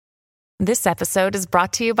This episode is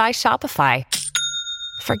brought to you by Shopify.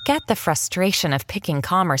 Forget the frustration of picking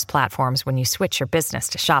commerce platforms when you switch your business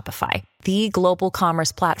to Shopify, the global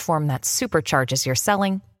commerce platform that supercharges your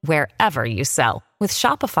selling wherever you sell. With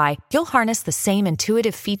Shopify, you'll harness the same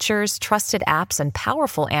intuitive features, trusted apps, and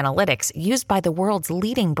powerful analytics used by the world's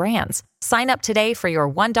leading brands. Sign up today for your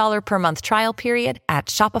 $1 per month trial period at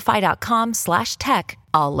shopify.com/tech,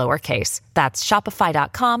 all lowercase. That's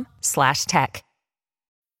shopify.com/tech.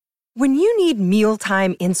 When you need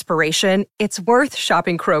mealtime inspiration, it's worth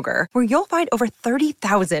shopping Kroger, where you'll find over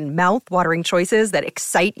 30,000 mouth-watering choices that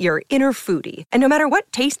excite your inner foodie. And no matter what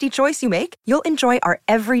tasty choice you make, you'll enjoy our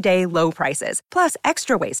everyday low prices, plus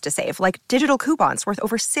extra ways to save, like digital coupons worth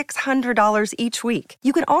over $600 each week.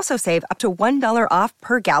 You can also save up to $1 off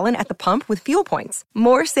per gallon at the pump with fuel points.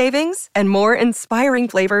 More savings and more inspiring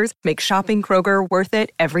flavors make shopping Kroger worth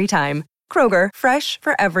it every time. Kroger, fresh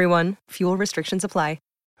for everyone. Fuel restrictions apply.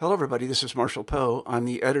 Hello, everybody. This is Marshall Poe. I'm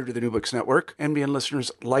the editor of the New Books Network. NBN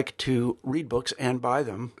listeners like to read books and buy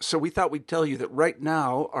them. So we thought we'd tell you that right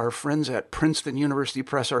now, our friends at Princeton University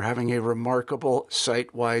Press are having a remarkable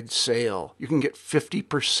site-wide sale. You can get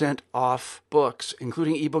 50% off books,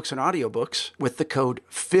 including ebooks and audiobooks, with the code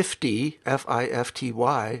 50,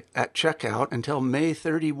 F-I-F-T-Y, at checkout until May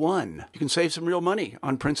 31. You can save some real money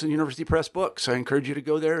on Princeton University Press books. I encourage you to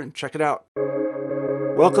go there and check it out.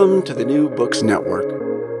 Welcome to the New Books Network.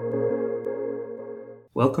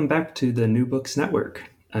 Welcome back to the New Books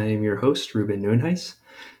Network. I am your host, Ruben Nuenhuis.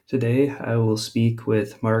 Today, I will speak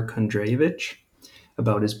with Mark Andreevich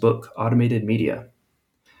about his book, Automated Media.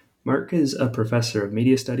 Mark is a professor of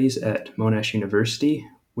media studies at Monash University,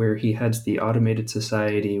 where he heads the Automated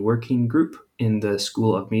Society Working Group in the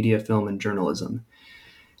School of Media, Film, and Journalism.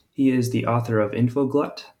 He is the author of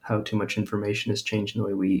Infoglut, How Too Much Information Is Changing the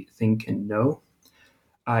Way We Think and Know,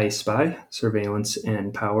 I Spy, Surveillance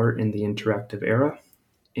and Power in the Interactive Era,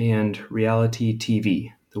 and Reality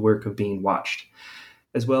TV, The Work of Being Watched,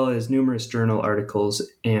 as well as numerous journal articles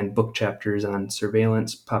and book chapters on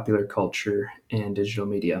surveillance, popular culture, and digital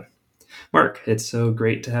media. Mark, it's so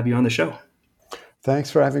great to have you on the show. Thanks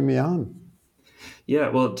for having me on. Yeah,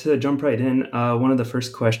 well, to jump right in, one of the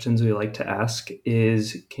first questions we like to ask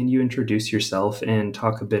is, can you introduce yourself and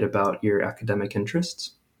talk a bit about your academic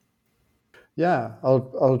interests? Yeah,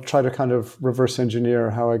 I'll try to kind of reverse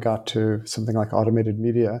engineer how I got to something like automated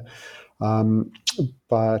media.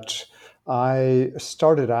 But I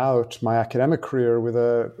started out my academic career with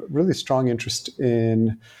a really strong interest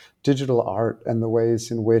in digital art and the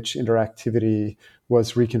ways in which interactivity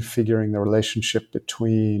was reconfiguring the relationship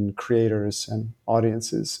between creators and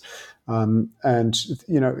audiences. And,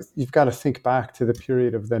 you know, you've got to think back to the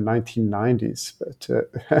period of the 1990s to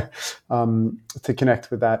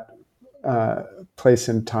connect with that place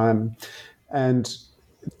and time. And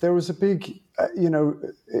there was a big, I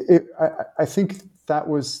think that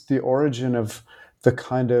was the origin of the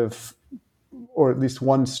kind of, or at least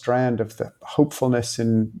one strand of the hopefulness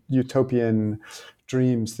and utopian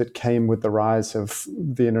dreams that came with the rise of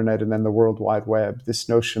the internet and then the World Wide Web. This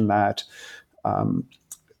notion that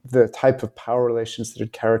the type of power relations that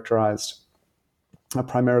had characterized a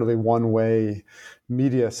primarily one-way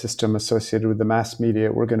media system associated with the mass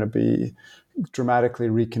media were going to be dramatically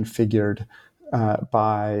reconfigured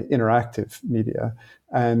by interactive media,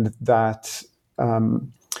 and that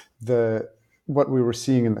what we were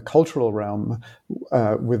seeing in the cultural realm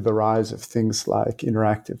with the rise of things like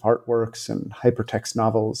interactive artworks and hypertext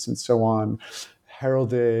novels and so on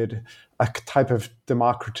heralded a type of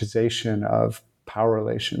democratization of power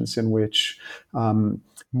relations in which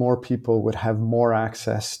more people would have more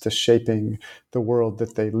access to shaping the world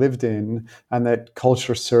that they lived in, and that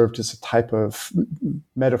culture served as a type of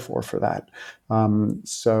metaphor for that.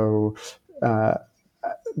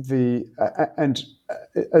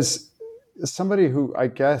 As somebody who I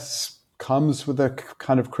guess comes with a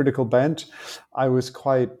kind of critical bent, I was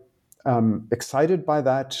quite excited by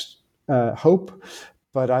that hope,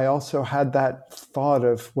 but I also had that thought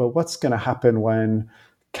of, well, what's going to happen when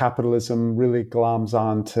capitalism really gloms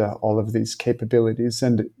on to all of these capabilities,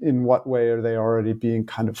 and in what way are they already being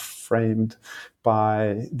kind of framed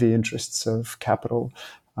by the interests of capital?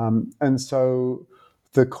 And so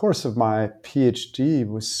the course of my PhD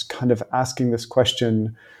was kind of asking this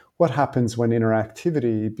question: what happens when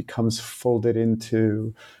interactivity becomes folded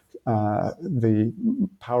into the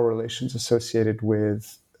power relations associated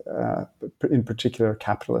with, in particular,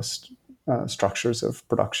 capitalist structures of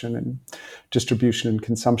production and distribution and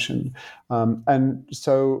consumption? And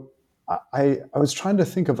so I was trying to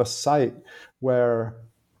think of a site where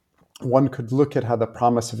one could look at how the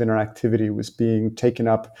promise of interactivity was being taken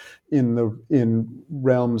up in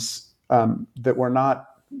realms that were not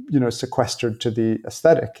sequestered to the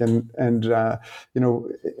aesthetic, and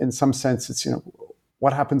in some sense it's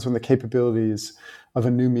what happens when the capabilities of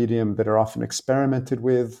a new medium that are often experimented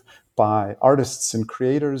with by artists and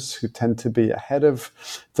creators who tend to be ahead of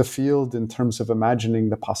the field in terms of imagining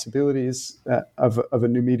the possibilities of a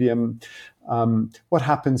new medium. What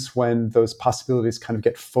happens when those possibilities kind of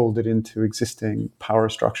get folded into existing power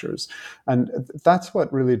structures? And that's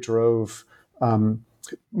what really drove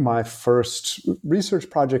my first research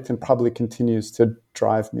project, and probably continues to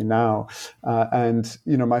drive me now. And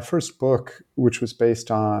my first book, which was based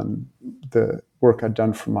on the work I'd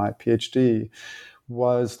done for my PhD,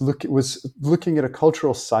 was looking at a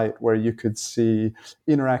cultural site where you could see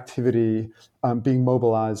interactivity being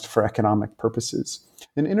mobilized for economic purposes.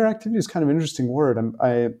 And interactivity is kind of an interesting word.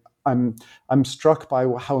 I'm struck by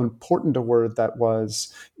how important a word that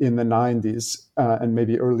was in the 90s and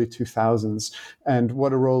maybe early 2000s, and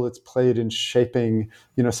what a role it's played in shaping,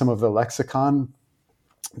 some of the lexicon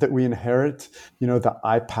that we inherit. The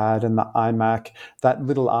iPad and the iMac. That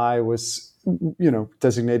little I was,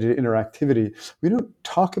 designated interactivity. We don't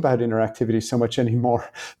talk about interactivity so much anymore.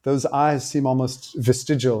 Those I's seem almost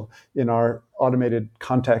vestigial in our automated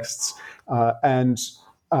contexts, but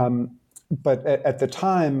at the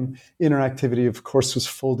time, interactivity, of course, was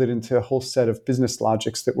folded into a whole set of business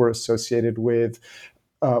logics that were associated with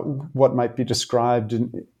what might be described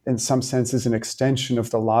in some sense as an extension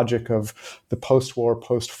of the logic of the post-war,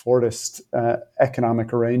 post-Fordist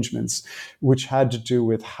economic arrangements, which had to do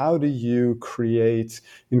with how do you create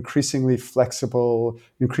increasingly flexible,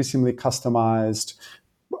 increasingly customized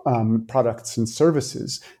products and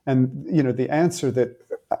services. And the answer that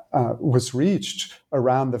was reached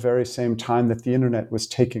around the very same time that the internet was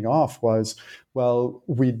taking off was, well,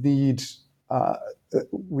 we need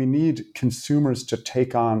consumers to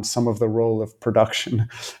take on some of the role of production.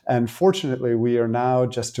 And fortunately, we are now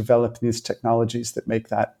just developing these technologies that make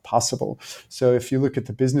that possible. So if you look at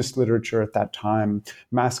the business literature at that time,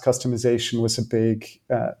 mass customization was a big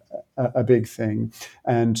thing.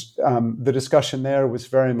 And the discussion there was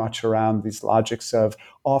very much around these logics of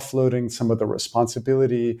offloading some of the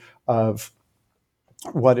responsibility of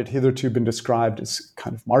what had hitherto been described as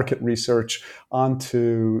kind of market research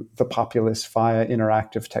onto the populace via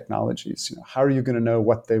interactive technologies. How are you going to know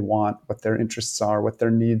what they want, what their interests are, what their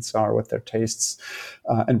needs are, what their tastes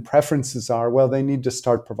and preferences are? Well, they need to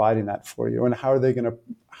start providing that for you. And how are they going to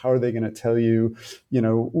tell you,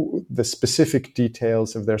 the specific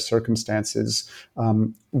details of their circumstances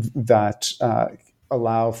that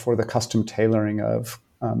allow for the custom tailoring of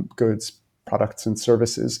goods, products, and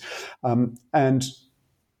services? And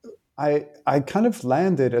I kind of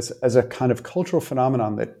landed as a kind of cultural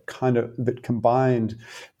phenomenon that combined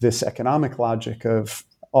this economic logic of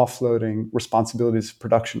offloading responsibilities of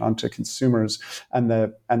production onto consumers and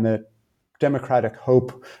the democratic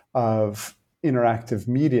hope of interactive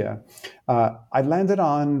media. I landed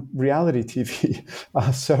on reality TV.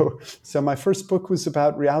 So my first book was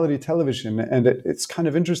about reality television, and it's kind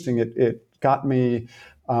of interesting. It got me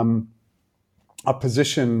a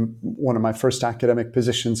position. One of my first academic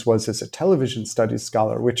positions was as a television studies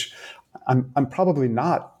scholar, which I'm probably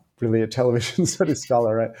not really a television studies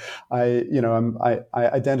scholar. I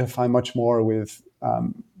identify much more with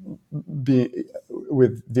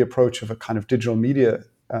the approach of a kind of digital media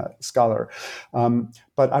scholar.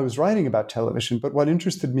 But I was writing about television. But what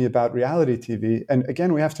interested me about reality TV, and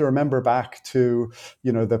again, we have to remember back to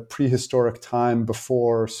the prehistoric time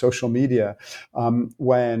before social media,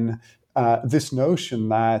 when this notion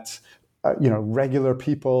that regular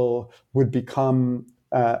people would become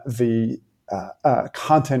the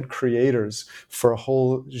content creators for a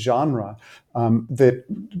whole genre that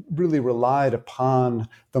really relied upon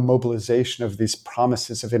the mobilization of these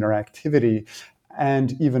promises of interactivity.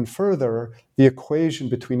 And even further, the equation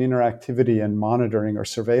between interactivity and monitoring or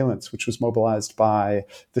surveillance, which was mobilized by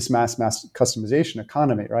this mass customization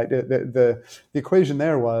economy, right? The equation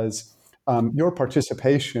there was your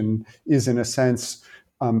participation is, in a sense,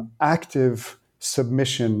 active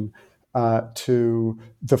submission to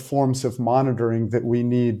the forms of monitoring that we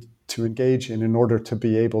need to engage in order to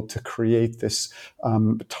be able to create this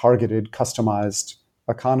targeted, customized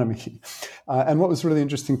economy. And what was really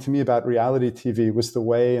interesting to me about reality TV was the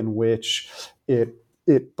way in which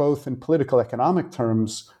it both in political economic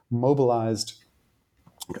terms mobilized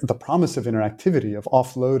the promise of interactivity, of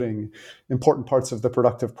offloading important parts of the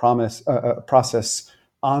productive process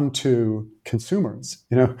onto consumers.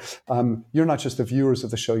 You're not just the viewers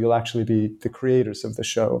of the show, you'll actually be the creators of the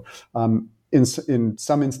show. in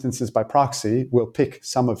some instances by proxy, will pick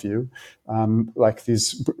some of you, like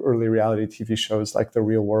these early reality TV shows like The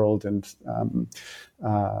Real World and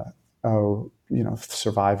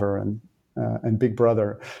Survivor and Big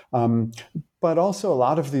Brother. But also a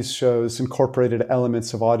lot of these shows incorporated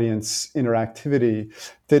elements of audience interactivity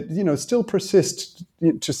that still persist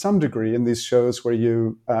to some degree in these shows where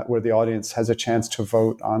where the audience has a chance to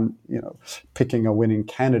vote on picking a winning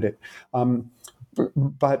candidate.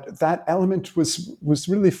 But that element was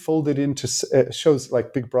really folded into shows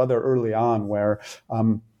like Big Brother early on, where,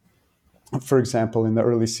 for example, in the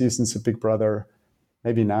early seasons of Big Brother,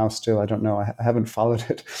 maybe now still, I don't know, I haven't followed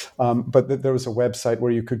it, but there was a website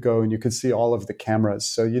where you could go and you could see all of the cameras.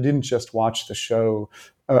 So you didn't just watch the show,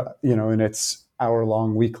 in its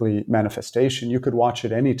hour-long weekly manifestation. You could watch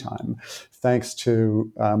it anytime, thanks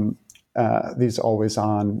to these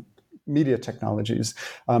always-on media technologies.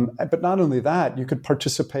 But not only that, you could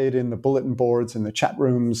participate in the bulletin boards and the chat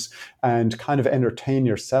rooms and kind of entertain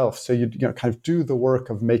yourself. So you'd kind of do the work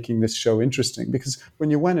of making this show interesting. Because when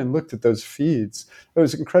you went and looked at those feeds, it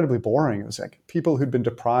was incredibly boring. It was like people who'd been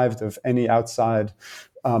deprived of any outside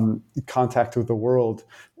contact with the world,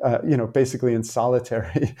 basically in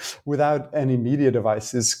solitary, without any media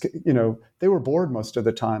devices. They were bored most of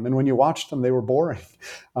the time, and when you watched them, they were boring.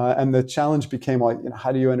 And the challenge became like,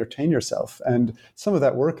 how do you entertain yourself? And some of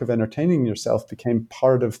that work of entertaining yourself became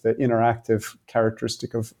part of the interactive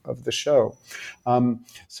characteristic of the show.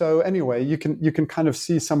 So anyway, you can kind of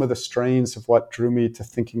see some of the strains of what drew me to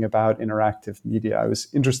thinking about interactive media. I was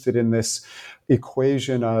interested in this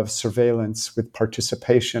equation of surveillance with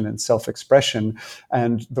participation and self-expression,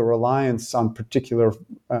 and the reliance on particular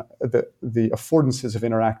the affordances of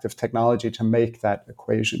interactive technology to make that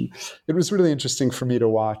equation. It was really interesting for me to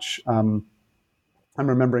watch. I'm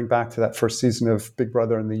remembering back to that first season of Big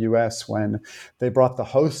Brother in the US when they brought the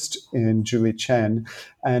host in, Julie Chen,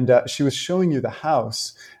 and she was showing you the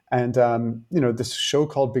house. And this show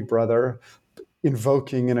called Big Brother,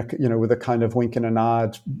 invoking with a kind of wink and a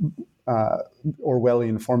nod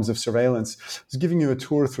Orwellian forms of surveillance, was giving you a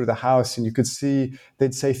tour through the house, and you could see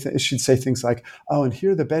she'd say things like, "Oh, and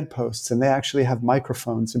here are the bedposts, and they actually have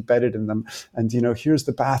microphones embedded in them, and here's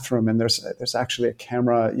the bathroom, and there's actually a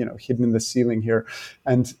camera hidden in the ceiling here,"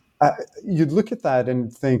 and you'd look at that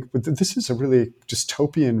and think, but this is a really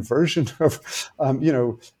dystopian version of,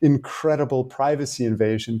 incredible privacy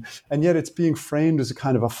invasion. And yet it's being framed as a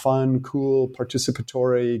kind of a fun, cool,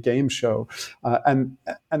 participatory game show. And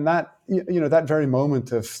that, that very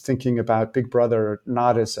moment of thinking about Big Brother,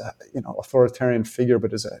 not as a, authoritarian figure,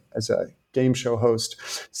 but as a game show host,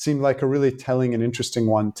 seemed like a really telling and interesting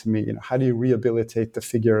one to me. How do you rehabilitate the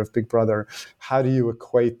figure of Big Brother? How do you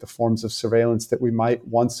equate the forms of surveillance that we might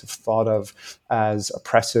once have thought of as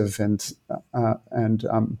oppressive and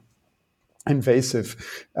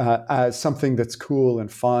invasive as something that's cool and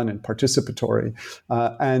fun and participatory?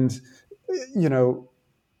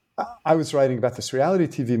 I was writing about this reality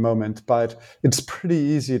TV moment, but it's pretty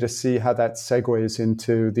easy to see how that segues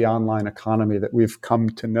into the online economy that we've come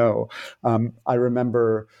to know. I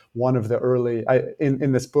remember one of the early,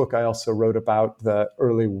 in this book, I also wrote about the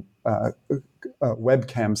early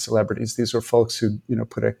webcam celebrities. These were folks who,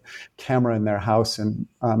 put a camera in their house, and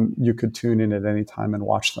you could tune in at any time and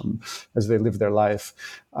watch them as they live their life.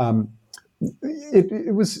 I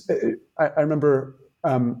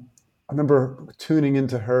remember tuning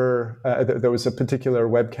into her. There was a particular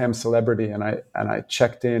webcam celebrity, and I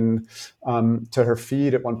checked in to her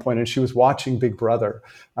feed at one point, and she was watching Big Brother.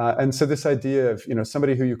 And so this idea of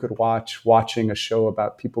somebody who you could watching a show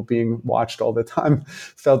about people being watched all the time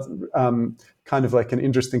felt kind of like an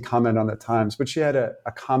interesting comment on the times. But she had a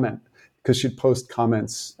comment, because she'd post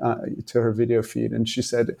comments to her video feed, and she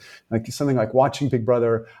said something like, "Watching Big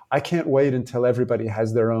Brother, I can't wait until everybody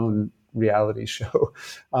has their own reality show."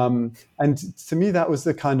 And to me, that was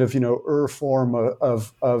the kind of form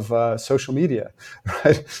of social media,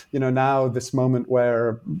 right? Now this moment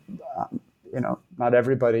where not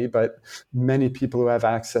everybody, but many people who have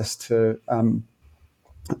access to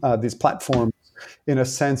these platforms, in a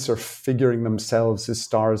sense, are figuring themselves as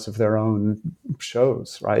stars of their own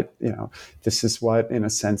shows, right? This is what, in a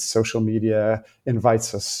sense, social media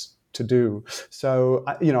invites us to do. So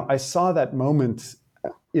I saw that moment.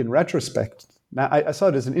 In retrospect, now I saw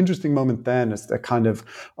it as an interesting moment then, as the kind of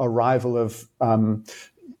arrival of,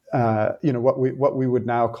 what we would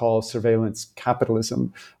now call surveillance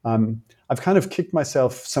capitalism. I've kind of kicked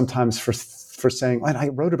myself sometimes for saying, "I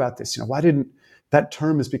wrote about this. Why didn't that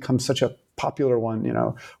term has become such a popular one?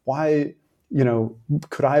 Why,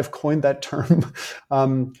 could I have coined that term?"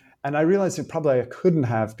 And I realized that probably I couldn't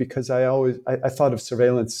have, because I thought of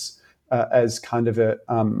surveillance as kind of a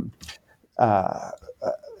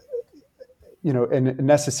a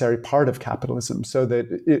necessary part of capitalism, so that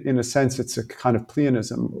in a sense it's a kind of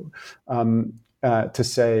pleonasm to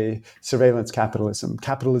say surveillance capitalism.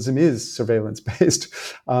 Capitalism is surveillance based.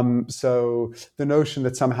 So the notion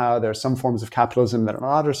that somehow there are some forms of capitalism that are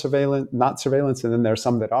not surveillance, and then there are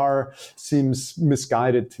some that are, seems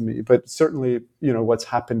misguided to me. But certainly, what's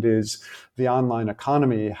happened is the online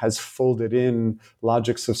economy has folded in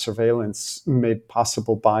logics of surveillance made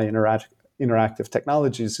possible by interactive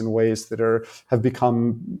technologies in ways that have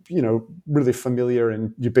become, really familiar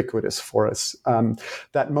and ubiquitous for us.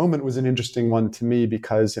 That moment was an interesting one to me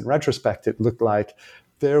because, in retrospect, it looked like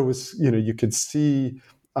there was, you could see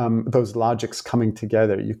those logics coming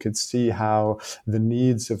together. You could see how the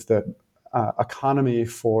needs of the economy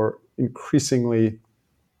for increasingly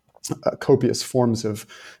copious forms of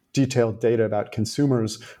detailed data about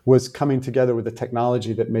consumers was coming together with a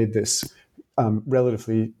technology that made this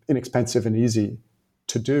relatively inexpensive and easy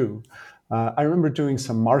to do. I remember doing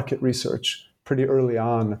some market research pretty early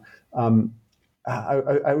on.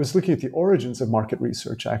 I was looking at the origins of market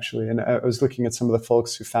research, actually, and I was looking at some of the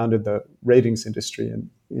folks who founded the ratings industry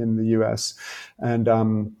in the US. And,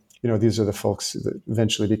 these are the folks that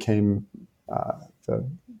eventually became the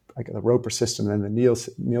Roper system and the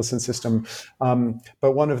Nielsen system.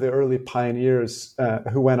 But one of the early pioneers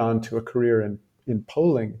who went on to a career in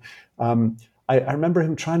polling, I remember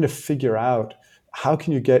him trying to figure out how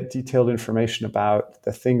can you get detailed information about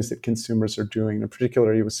the things that consumers are doing. In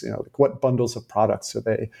particular, he was, what bundles of products are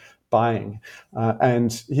they buying?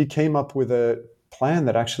 And he came up with a plan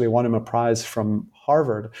that actually won him a prize from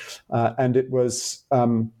Harvard, and it was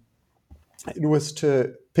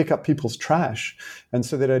to pick up people's trash. And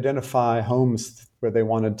so they'd identify homes where they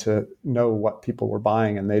wanted to know what people were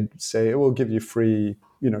buying, and they'd say, it will give you free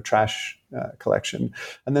trash collection.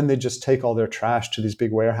 And then they just take all their trash to these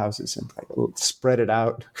big warehouses and spread it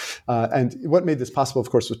out. And what made this possible,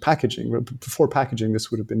 of course, was packaging. Before packaging,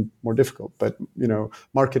 this would have been more difficult. But,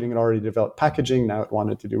 marketing had already developed packaging. Now it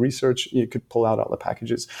wanted to do research. You could pull out all the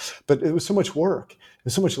packages. But it was so much work.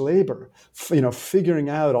 There's so much labor, figuring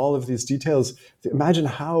out all of these details. Imagine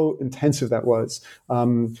how intensive that was.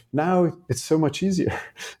 Now it's so much easier.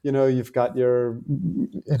 You've got your,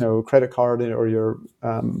 credit card or your,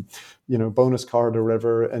 bonus card or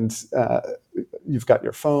whatever, and you've got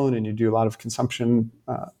your phone, and you do a lot of consumption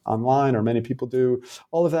online, or many people do.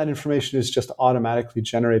 All of that information is just automatically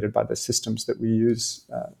generated by the systems that we use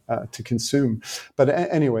to consume. But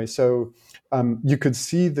anyway, so you could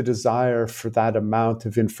see the desire for that amount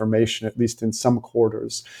of information, at least in some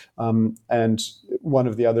quarters. And one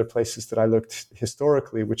of the other places that I looked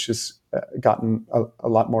historically, which has gotten a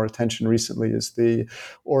lot more attention recently, is the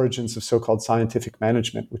origins of so-called scientific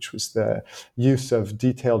management, which was the use of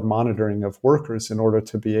detailed monitoring of workers in order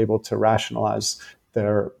to be able to rationalize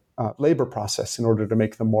their labor process in order to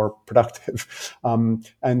make them more productive.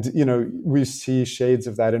 And, we see shades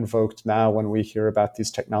of that invoked now when we hear about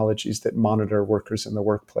these technologies that monitor workers in the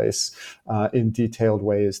workplace in detailed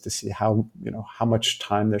ways to see how much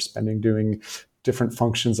time they're spending doing different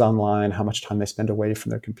functions online, how much time they spend away from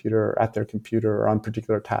their computer or at their computer or on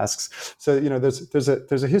particular tasks. So,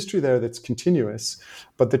 there's a history there that's continuous,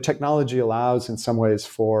 but the technology allows in some ways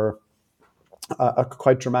for a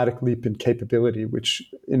quite dramatic leap in capability, which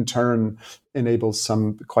in turn enables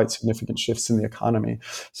some quite significant shifts in the economy.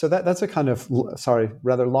 So that's a kind of,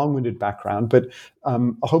 rather long-winded background, but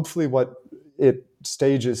hopefully what it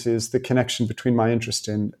stages is the connection between my interest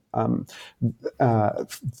in the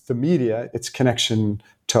media, its connection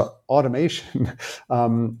to automation,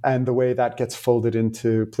 and the way that gets folded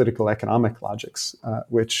into political economic logics,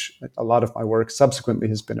 which a lot of my work subsequently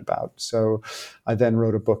has been about. So I then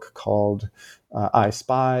wrote a book called I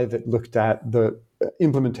Spy that looked at the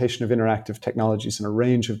implementation of interactive technologies in a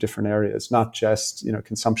range of different areas, not just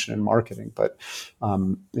consumption and marketing, but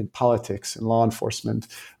in politics and law enforcement.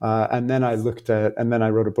 And then I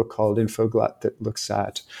wrote a book called Infoglut that looks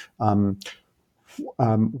at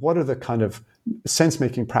what are the kind of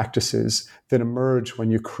sense-making practices that emerge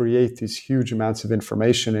when you create these huge amounts of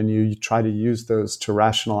information and you try to use those to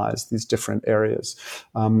rationalize these different areas.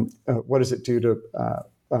 What does it do to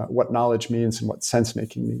what knowledge means and what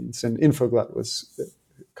sense-making means? And Infoglut was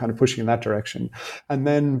kind of pushing in that direction. And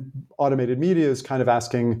then automated media is kind of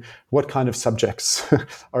asking what kind of subjects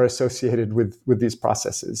are associated with these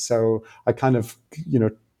processes. So I kind of,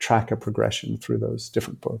 track a progression through those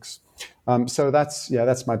different books. So that's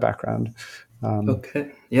my background.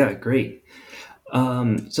 Okay. Yeah, great.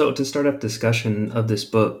 So to start up discussion of this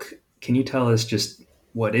book, can you tell us just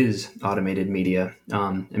what is automated media?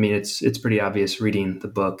 It's pretty obvious reading the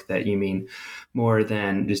book that you mean more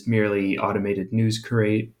than just merely automated news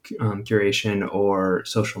curation or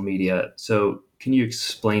social media. So can you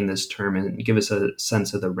explain this term and give us a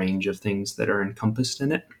sense of the range of things that are encompassed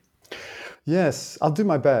in it? Yes, I'll do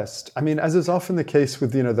my best. I mean, as is often the case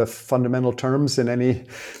with the fundamental terms in any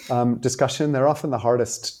discussion, they're often the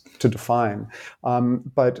hardest to define.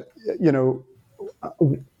 But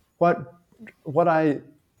what I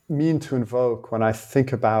mean to invoke when I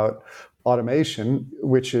think about automation,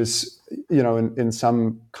 which is in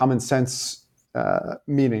some common sense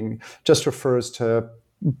meaning, just refers to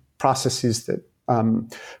processes that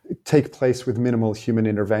take place with minimal human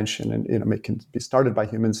intervention, and it can be started by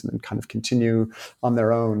humans and then kind of continue on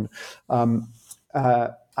their own. I'm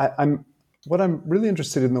really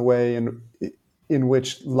interested in the way in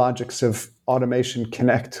which logics of automation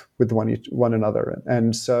connect with one another,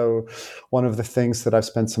 and so one of the things that I've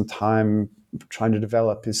spent some time trying to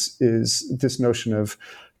develop is this notion of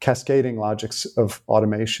cascading logics of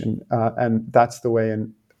automation, and that's the way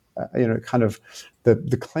in kind of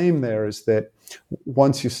the claim there is that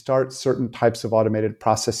once you start certain types of automated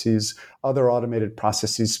processes, other automated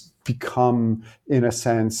processes become, in a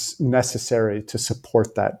sense, necessary to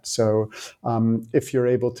support that. So if you're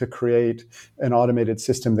able to create an automated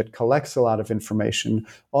system that collects a lot of information,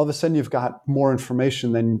 all of a sudden you've got more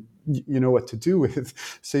information than you know what to do with.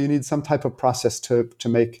 So you need some type of process to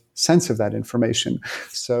make sense of that information.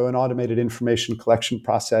 So an automated information collection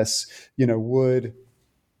process, would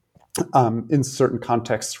in certain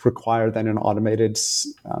contexts require then an automated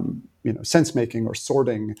sense making or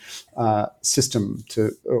sorting system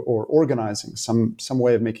or organizing some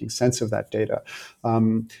way of making sense of that data.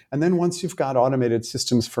 And then once you've got automated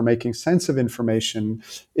systems for making sense of information,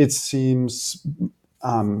 it seems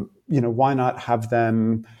why not have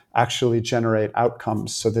them actually generate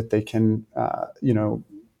outcomes so that they can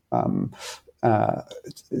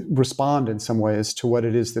respond in some ways to what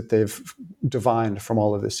it is that they've divined from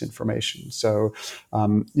all of this information. So,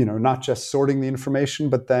 not just sorting the information,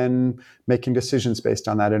 but then making decisions based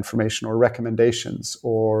on that information, or recommendations,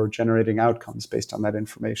 or generating outcomes based on that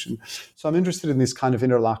information. So I'm interested in these kind of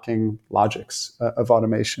interlocking logics of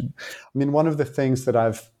automation. I mean, one of the things that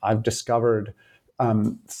I've discovered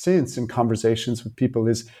since in conversations with people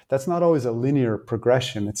is that's not always a linear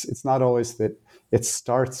progression. It's not always that it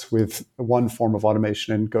starts with one form of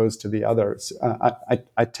automation and goes to the others.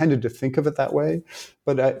 I tended to think of it that way,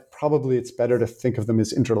 but probably it's better to think of them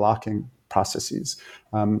as interlocking processes.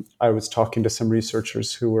 I was talking to some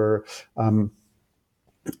researchers who were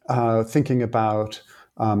thinking about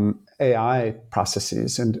AI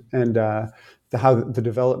processes and how the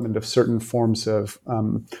development of certain forms of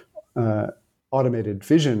automated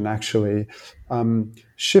vision actually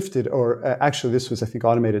shifted, or actually this was, I think,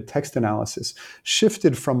 automated text analysis,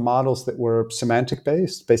 shifted from models that were semantic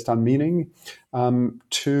based on meaning,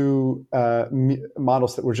 to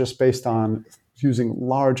models that were just based on using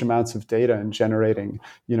large amounts of data and generating,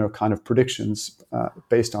 kind of predictions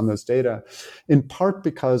based on those data, in part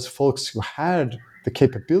because folks who had the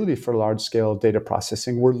capability for large-scale data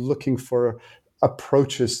processing were looking for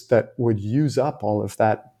approaches that would use up all of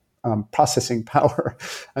that processing power.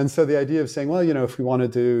 And so the idea of saying, well, if we want to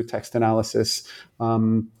do text analysis,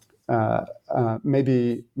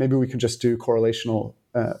 maybe we can just do correlational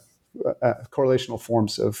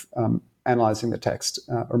forms of analyzing the text,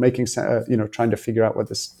 or making trying to figure out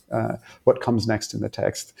what comes next in the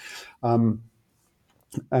text. And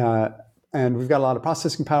we've got a lot of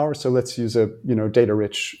processing power, so let's use a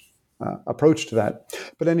data-rich approach to that.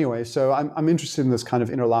 But anyway, so I'm interested in this kind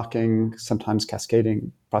of interlocking, sometimes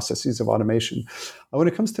cascading processes of automation. When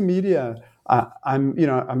it comes to media,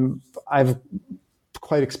 I've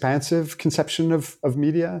quite expansive conception of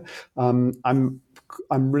media. I'm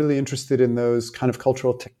really interested in those kind of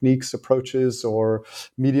cultural techniques approaches, or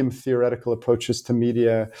medium theoretical approaches to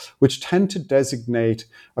media, which tend to designate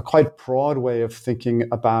a quite broad way of thinking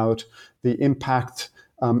about the impact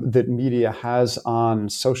that media has on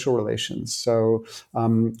social relations. So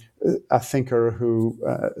a thinker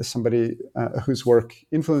somebody whose work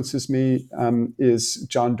influences me is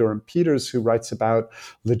John Durham Peters, who writes about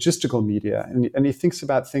logistical media. And he thinks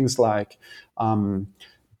about things like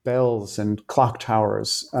bells and clock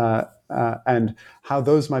towers, and how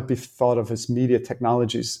those might be thought of as media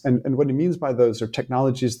technologies. And what he means by those are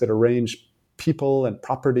technologies that arrange people and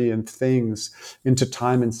property and things into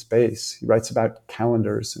time and space. He writes about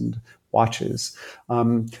calendars and watches.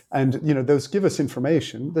 And those give us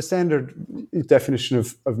information. The standard definition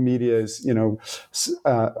of media is, or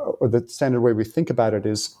the standard way we think about it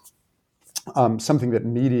is something that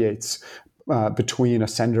mediates between a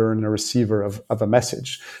sender and a receiver of a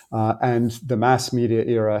message. And the mass media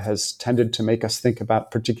era has tended to make us think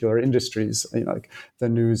about particular industries, like the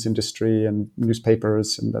news industry and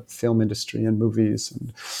newspapers and the film industry and movies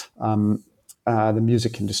and the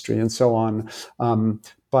music industry and so on.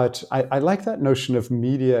 But I like that notion of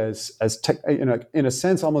media as tech, in a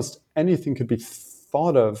sense, almost anything could be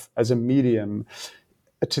thought of as a medium,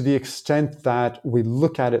 to the extent that we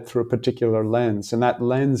look at it through a particular lens. And that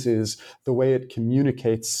lens is the way it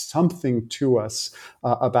communicates something to us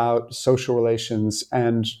about social relations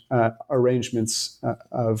and arrangements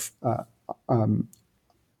of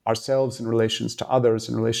ourselves in relations to others,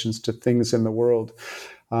 in relations to things in the world.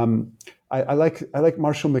 I like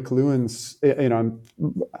Marshall McLuhan's,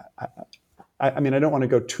 I mean, I don't want to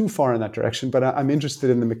go too far in that direction, but I'm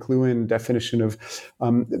interested in the McLuhan definition of,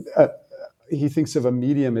 he thinks of a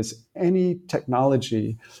medium as any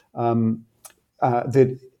technology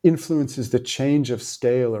that influences the change of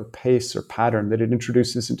scale or pace or pattern that it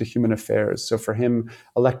introduces into human affairs. So for him,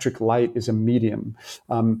 electric light is a medium,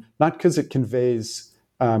 not because it conveys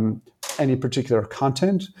any particular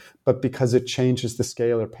content, but because it changes the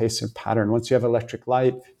scale or pace and pattern. Once you have electric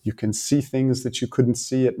light, you can see things that you couldn't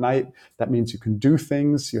see at night. That means you can do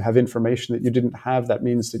things. You have information that you didn't have. That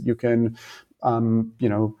means that you can,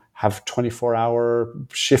 have 24-hour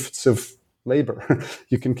shifts of labor.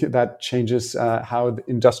 That changes how the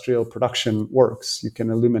industrial production works. You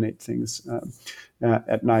can illuminate things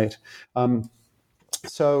at night.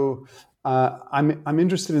 So I'm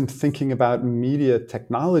interested in thinking about media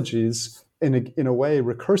technologies in a way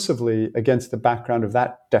recursively against the background of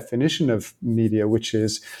that definition of media, which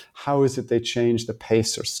is how is it they change the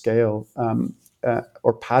pace or scale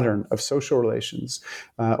or pattern of social relations,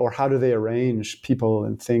 or how do they arrange people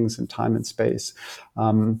and things in time and space?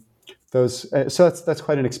 So that's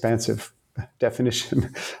quite an expansive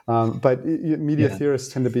definition. But media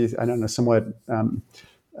theorists tend to be, somewhat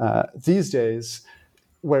these days,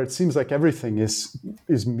 where it seems like everything is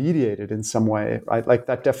mediated in some way, right? Like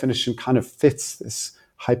that definition kind of fits this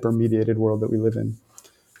hyper-mediated world that we live in.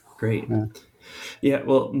 Great. Yeah,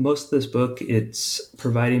 well, most of this book, it's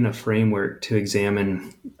providing a framework to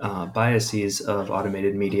examine biases of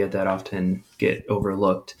automated media that often get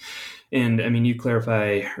overlooked. And I mean, you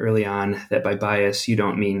clarify early on that by bias, you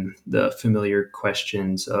don't mean the familiar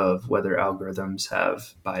questions of whether algorithms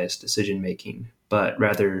have biased decision-making, but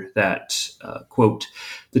rather that, quote,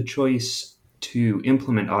 the choice to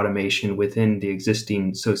implement automation within the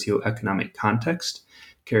existing socioeconomic context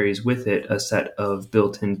carries with it a set of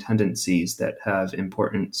built-in tendencies that have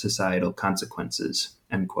important societal consequences,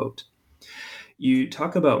 end quote. You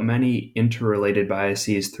talk about many interrelated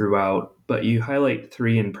biases throughout, but you highlight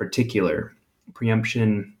three in particular: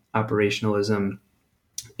 preemption, operationalism,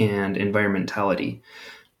 and environmentality.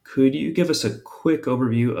 Could you give us a quick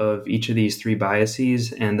overview of each of these three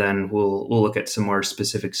biases, and then we'll look at some more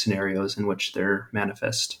specific scenarios in which they're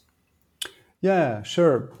manifest? Yeah,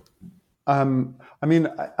 sure.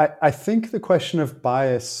 I think the question of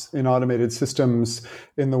bias in automated systems,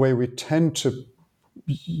 in the way we tend to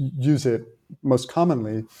use it most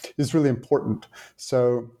commonly, is really important.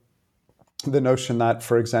 So the notion that,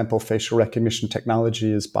 for example, facial recognition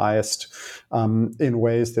technology is biased in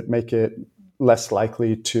ways that make it less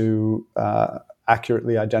likely to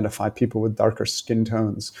accurately identify people with darker skin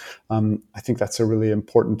tones. I think that's a really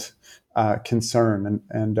important concern,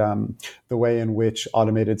 and the way in which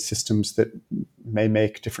automated systems that may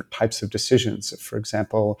make different types of decisions, for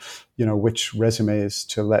example, which resumes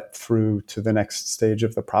to let through to the next stage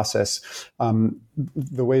of the process,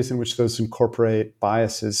 the ways in which those incorporate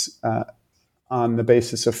biases on the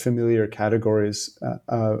basis of familiar categories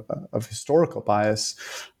of historical bias,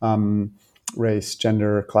 race,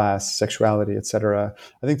 gender, class, sexuality, etc.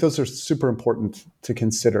 I think those are super important to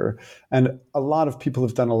consider, and a lot of people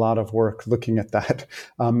have done a lot of work looking at that.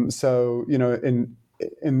 So,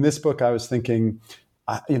 in this book, I was thinking,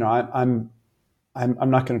 I'm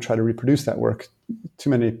not going to try to reproduce that work. Too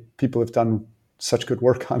many people have done such good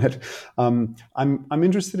work on it. I'm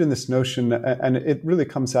interested in this notion, and it really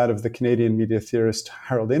comes out of the Canadian media theorist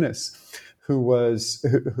Harold Innis,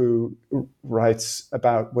 who writes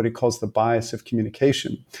about what he calls the bias of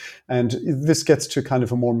communication. And this gets to kind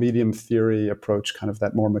of a more medium theory approach, kind of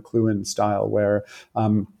that more McLuhan style, where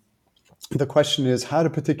the question is, how do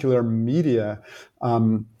particular media,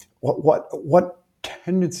 what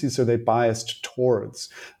tendencies are they biased towards?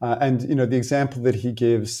 And the example that he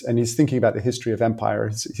gives, and he's thinking about the history of empire.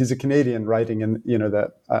 He's a Canadian writing in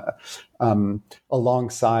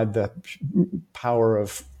alongside the power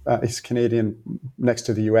of. He's Canadian next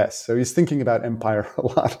to the U.S., so he's thinking about empire a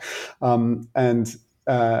lot.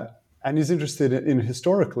 and he's interested in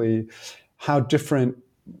historically how different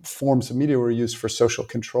forms of media were used for social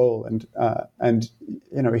control, and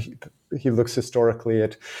he looks historically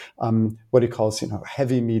at what he calls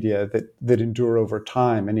heavy media that endure over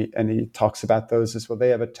time, and he talks about those as well. They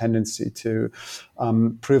have a tendency to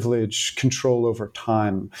privilege control over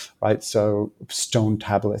time, right? So stone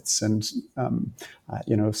tablets and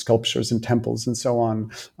sculptures and temples and so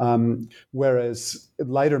on, whereas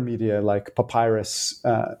lighter media like papyrus.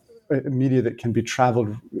 Media that can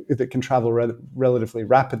travel relatively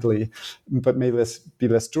rapidly, but may be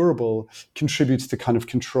less durable, contributes to kind of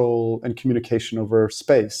control and communication over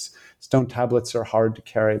space. Stone tablets are hard to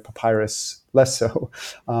carry, papyrus less so.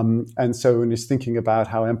 And so when he's thinking about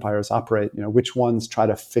how empires operate, which ones try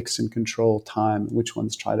to fix and control time, which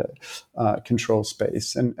ones try to control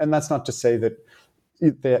space, and that's not to say that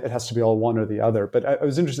it has to be all one or the other. But I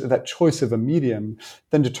was interested that choice of a medium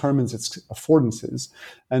then determines its affordances.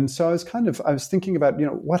 And so I was thinking about,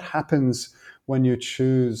 what happens when you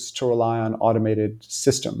choose to rely on automated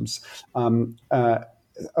systems of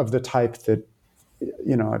the type that,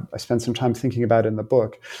 I spent some time thinking about in the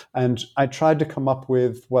book. And I tried to come up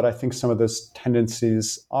with what I think some of those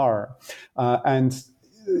tendencies are. And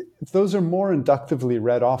those are more inductively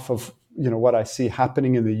read off of what I see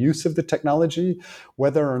happening in the use of the technology.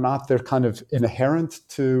 Whether or not they're kind of inherent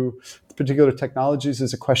to particular technologies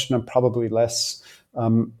is a question I'm probably less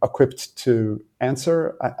equipped to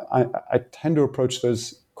answer. I tend to approach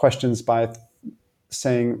those questions by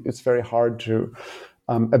saying it's very hard to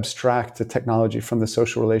abstract the technology from the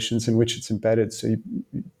social relations in which it's embedded. So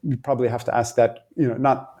you probably have to ask that,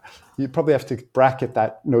 you probably have to bracket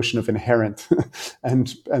that notion of inherent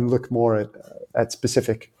and look more at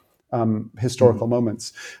specific historical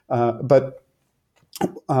moments. But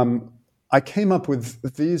I came up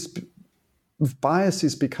with these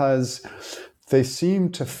biases because they seem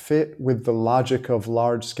to fit with the logic of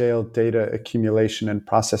large-scale data accumulation and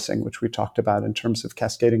processing, which we talked about in terms of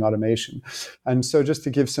cascading automation. And so just to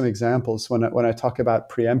give some examples, when I talk about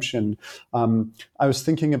preemption, I was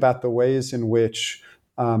thinking about the ways in which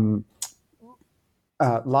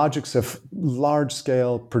logics of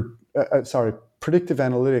large-scale, predictive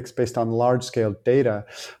analytics based on large-scale data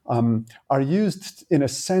are used in a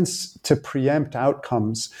sense to preempt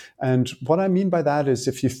outcomes. And what I mean by that is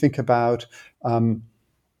if you think about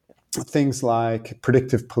things like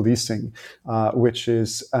predictive policing, which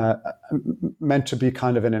is meant to be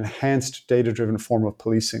kind of an enhanced data-driven form of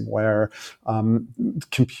policing where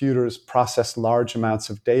computers process large amounts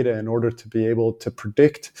of data in order to be able to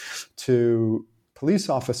predict to police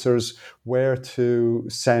officers where to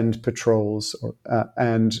send patrols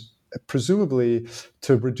and presumably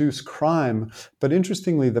to reduce crime. But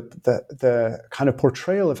interestingly, the kind of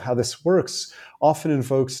portrayal of how this works often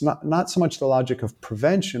invokes not so much the logic of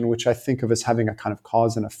prevention, which I think of as having a kind of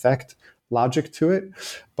cause and effect logic to it,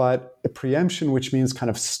 but a preemption, which means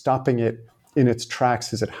kind of stopping it in its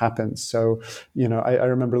tracks as it happens. So, I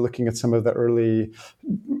remember looking at some of the early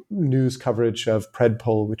news coverage of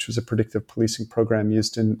PredPol, which was a predictive policing program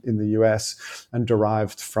used in the US and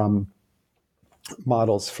derived from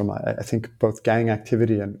models from, I think, both gang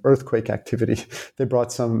activity and earthquake activity. They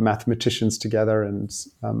brought some mathematicians together and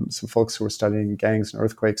some folks who were studying gangs and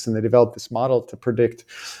earthquakes, and they developed this model to predict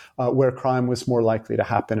where crime was more likely to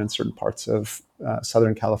happen in certain parts of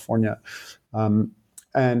Southern California.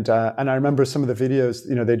 And I remember some of the videos,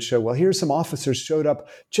 they'd show, well, here's some officers showed up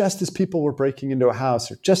just as people were breaking into a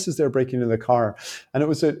house or just as they were breaking into the car. And it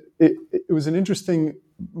was an interesting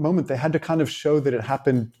moment. They had to kind of show that it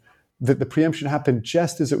happened, that the preemption happened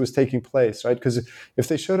just as it was taking place, right? Because if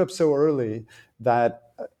they showed up so early that,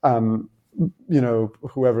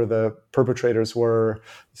 whoever the perpetrators were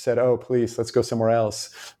said, oh, police, let's go somewhere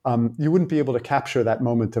else, you wouldn't be able to capture that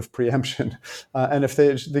moment of preemption. And if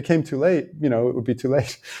they came too late, it would be too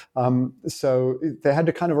late. So they had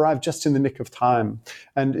to kind of arrive just in the nick of time.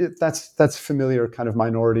 And that's familiar kind of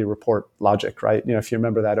Minority Report logic, right? If you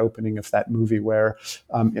remember that opening of that movie where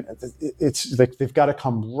it's like they've got to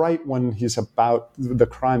come right when the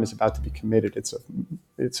crime is about to be committed. It's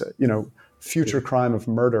a future crime of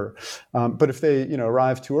murder. But if they,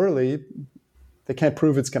 arrive too early, they can't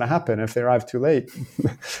prove it's going to happen. If they arrive too late,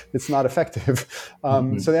 it's not effective.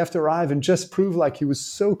 So they have to arrive and just prove like he was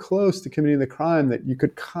so close to committing the crime that you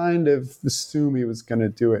could kind of assume he was going to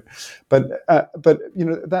do it. But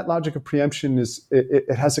that logic of preemption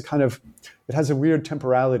it has a weird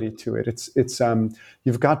temporality to it. It's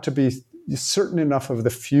you've got to be certain enough of the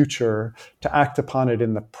future to act upon it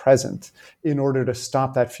in the present in order to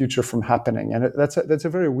stop that future from happening. And that's a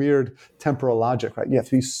very weird temporal logic, right? You have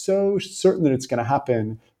to be so certain that it's going to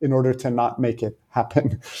happen in order to not make it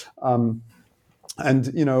happen.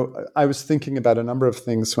 And, I was thinking about a number of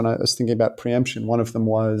things when I was thinking about preemption. One of them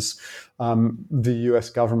was the U.S.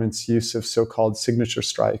 government's use of so-called signature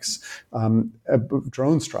strikes,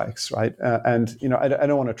 drone strikes, right? And I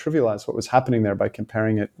don't want to trivialize what was happening there by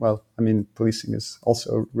comparing it. Well, I mean, policing is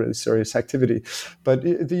also a really serious activity. But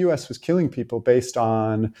the U.S. was killing people based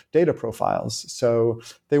on data profiles. So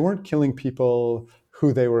they weren't killing people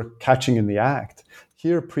who they were catching in the act.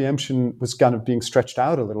 Here, preemption was kind of being stretched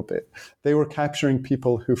out a little bit. They were capturing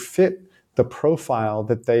people who fit the profile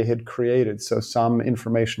that they had created, so some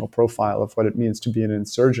informational profile of what it means to be an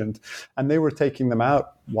insurgent, and they were taking them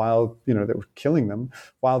out while, they were killing them,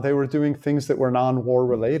 while they were doing things that were non-war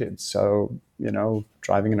related. So,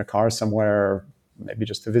 driving in a car somewhere, maybe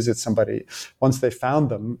just to visit somebody. Once they found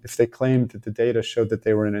them, if they claimed that the data showed that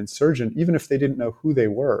they were an insurgent, even if they didn't know who they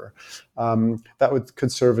were, that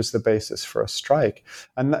could serve as the basis for a strike.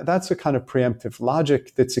 And that's a kind of preemptive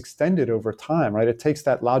logic that's extended over time, right? It takes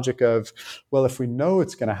that logic of, well, if we know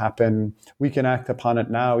it's going to happen, we can act upon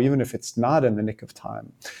it now, even if it's not in the nick of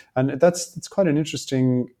time. And it's quite an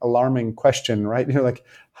interesting, alarming question, right? Like,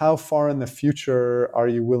 how far in the future are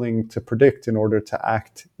you willing to predict in order to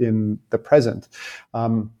act in the present?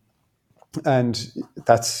 And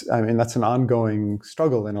that's an ongoing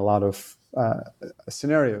struggle in a lot of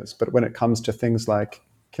scenarios. But when it comes to things like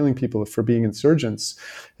killing people for being insurgents,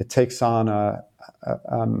 it takes on a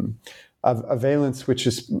valence which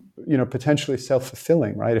is, potentially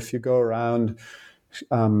self-fulfilling, right? If you go around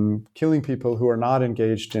killing people who are not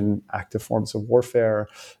engaged in active forms of warfare,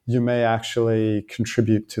 you may actually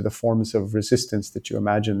contribute to the forms of resistance that you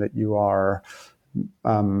imagine that you are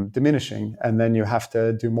diminishing, and then you have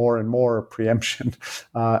to do more and more preemption,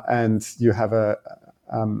 and you have a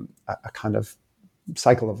kind of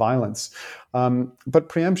cycle of violence. But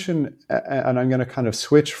preemption, and I'm going to kind of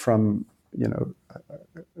switch from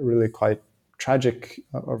really quite tragic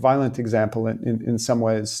or violent example in some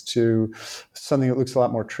ways to something that looks a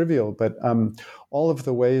lot more trivial, but all of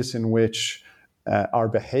the ways in which our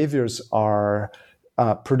behaviors are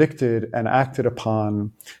predicted and acted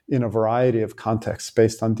upon in a variety of contexts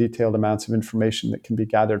based on detailed amounts of information that can be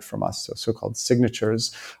gathered from us, so-called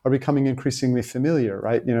signatures, are becoming increasingly familiar,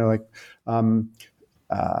 right?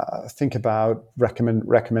 Think about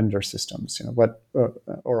recommender systems,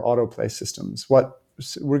 or autoplay systems.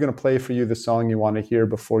 We're going to play for you the song you want to hear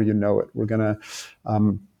before you know it. We're going to,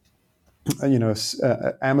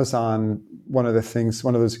 Amazon, one of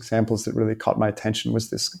those examples that really caught my attention was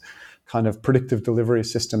this kind of predictive delivery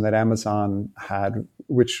system that Amazon had,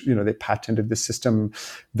 which, they patented this system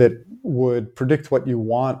that would predict what you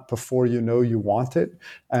want before you know you want it.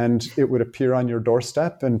 And it would appear on your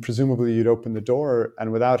doorstep, and presumably you'd open the door,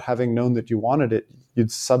 and without having known that you wanted it, you'd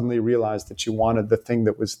suddenly realize that you wanted the thing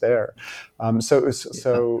that was there. And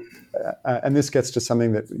this gets to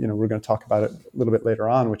something that, we're going to talk about it a little bit later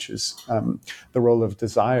on, which is the role of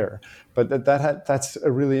desire. But that's a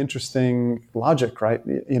really interesting logic, right?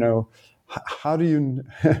 How do you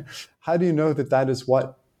know that is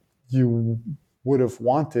what you would have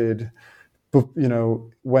wanted,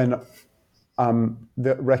 when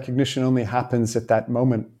the recognition only happens at that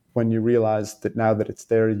moment when you realize that now that it's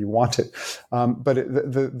there, you want it. But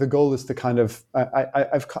the goal is to kind of,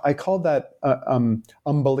 I call that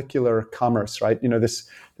umbilicular commerce, right? This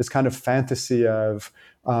kind of fantasy of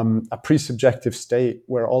a pre-subjective state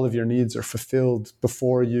where all of your needs are fulfilled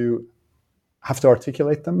before you have to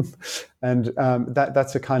articulate them. And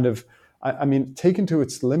that's a kind of, taken to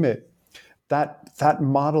its limit, that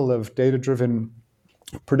model of data-driven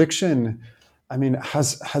prediction,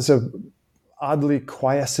 has a oddly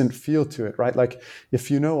quiescent feel to it, right? Like,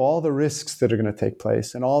 if you know all the risks that are going to take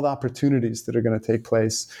place and all the opportunities that are going to take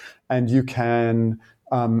place, and you can,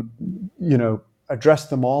 address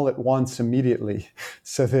them all at once immediately,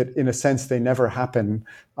 so that in a sense they never happen,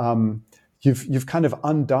 you've kind of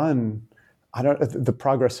undone the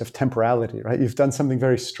progress of temporality, right? You've done something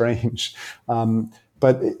very strange.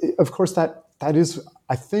 But of course, that is,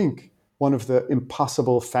 I think, one of the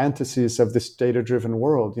impossible fantasies of this data-driven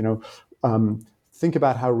world. Think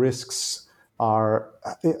about how risks are,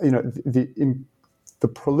 the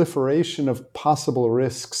proliferation of possible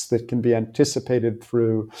risks that can be anticipated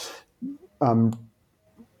through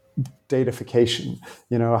datafication.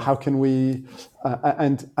 How can we,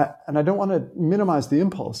 and I don't want to minimize the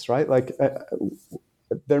impulse, right? Like,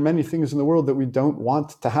 there are many things in the world that we don't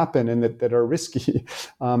want to happen and that are risky.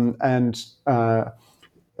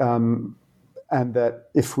 and that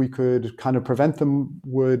if we could kind of prevent them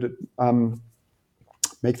would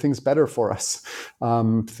make things better for us.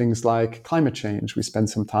 Things like climate change. We spend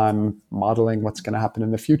some time modeling what's going to happen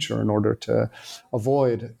in the future in order to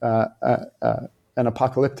avoid an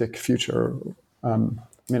apocalyptic future. I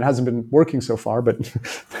mean, it hasn't been working so far, but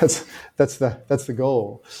that's the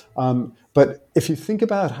goal. But if you think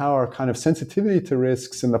about how our kind of sensitivity to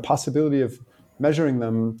risks and the possibility of measuring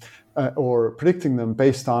them or predicting them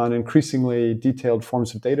based on increasingly detailed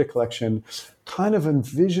forms of data collection, kind of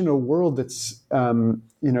envision a world that's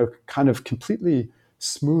kind of completely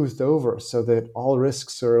smoothed over so that all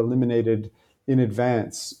risks are eliminated in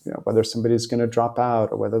advance. Whether somebody's going to drop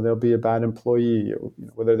out, or whether they'll be a bad employee, or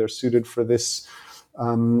whether they're suited for this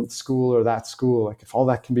school or that school. Like if all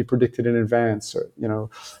that can be predicted in advance, or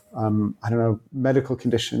I don't know, medical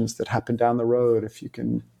conditions that happen down the road, if you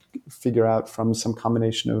can figure out from some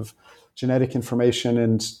combination of genetic information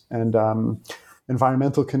and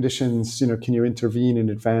environmental conditions, can you intervene in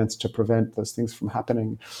advance to prevent those things from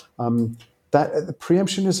happening? That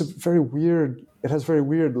preemption is it has very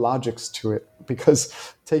weird logics to it, because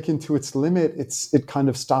taken to its limit, it kind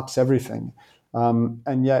of stops everything.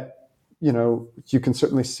 And yet, you can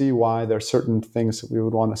certainly see why there are certain things that we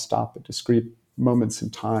would want to stop at discrete moments in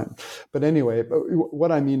time. But anyway,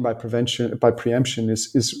 what I mean by preemption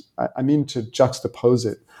is I mean to juxtapose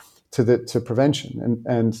it to prevention,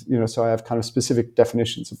 and so I have kind of specific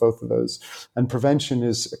definitions of both of those. And prevention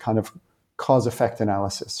is a kind of cause-effect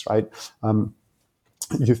analysis, right?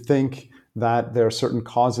 You think that there are certain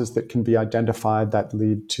causes that can be identified that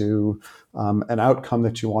lead to an outcome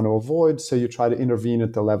that you want to avoid, so you try to intervene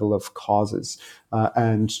at the level of causes,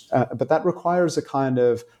 but that requires a kind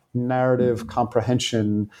of narrative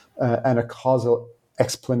comprehension and a causal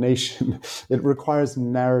explanation. It requires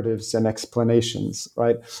narratives and explanations,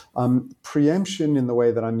 right? Preemption, in the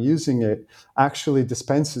way that I'm using it, actually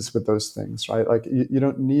dispenses with those things, right? Like you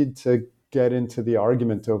don't need to get into the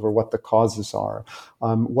argument over what the causes are.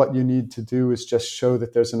 What you need to do is just show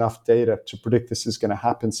that there's enough data to predict this is going to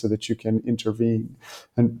happen so that you can intervene.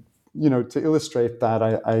 And to illustrate that,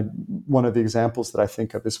 I one of the examples that I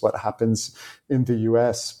think of is what happens in the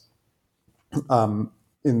U.S.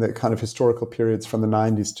 In the kind of historical periods from the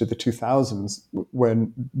 90s to the 2000s,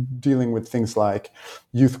 when dealing with things like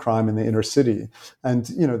youth crime in the inner city. And,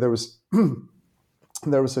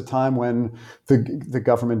 there was a time when the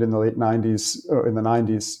government in the late 90s or in the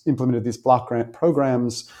 90s implemented these block grant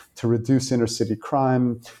programs to reduce inner city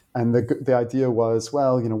crime. And the idea was,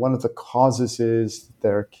 well, one of the causes is that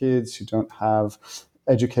there are kids who don't have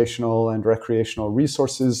educational and recreational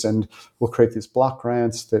resources, and we'll create these block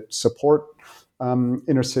grants that support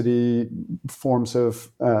inner city forms of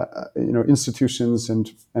institutions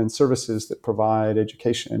and services that provide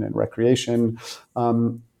education and recreation.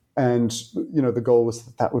 And the goal was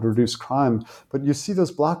that would reduce crime. But you see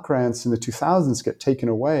those block grants in the 2000s get taken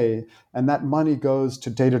away, and that money goes to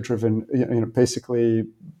data-driven, basically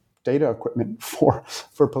data equipment for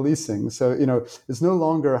policing. So, it's no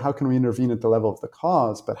longer how can we intervene at the level of the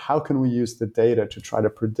cause, but how can we use the data to try to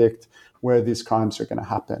predict where these crimes are going to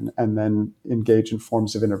happen and then engage in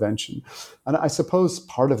forms of intervention. And I suppose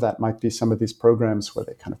part of that might be some of these programs where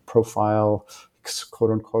they kind of profile,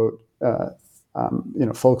 quote unquote,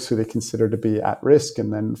 folks who they consider to be at risk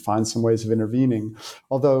and then find some ways of intervening.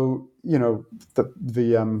 Although,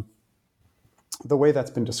 the way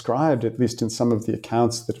that's been described, at least in some of the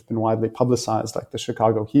accounts that have been widely publicized, like the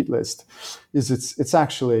Chicago Heat List, is it's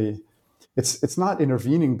actually not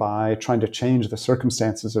intervening by trying to change the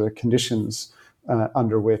circumstances or the conditions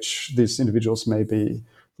under which these individuals may be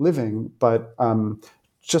living, but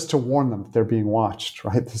just to warn them that they're being watched,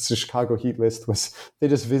 right? The Chicago Heat List they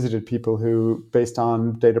just visited people who, based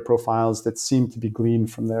on data profiles that seemed to be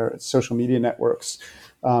gleaned from their social media networks,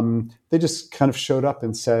 they just kind of showed up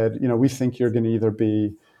and said, we think you're going to either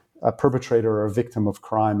be a perpetrator or a victim of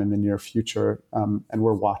crime in the near future, and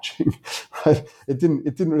we're watching. Right? It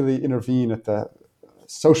didn't really intervene at the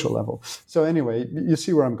social level. So anyway, you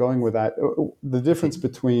see where I'm going with that. The difference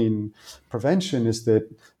between prevention is that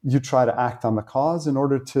you try to act on the cause in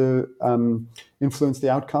order to influence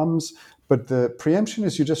the outcomes, but the preemption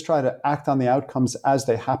is you just try to act on the outcomes as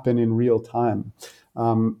they happen in real time.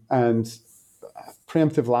 And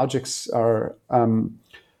preemptive logics are,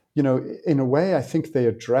 in a way, I think they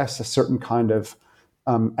address a certain kind of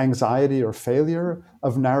anxiety or failure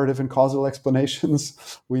of narrative and causal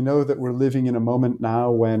explanations. We know that we're living in a moment now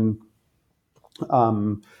when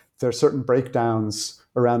there are certain breakdowns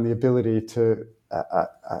around the ability to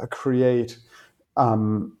create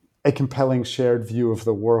a compelling shared view of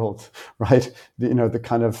the world, right? The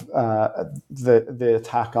kind of the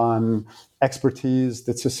attack on expertise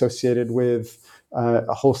that's associated with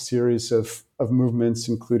a whole series of movements,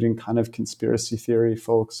 including kind of conspiracy theory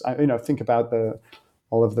folks. Think about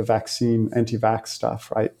all of the vaccine anti-vax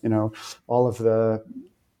stuff, right? All of the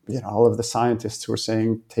scientists who are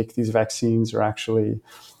saying take these vaccines are actually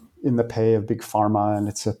in the pay of big pharma, and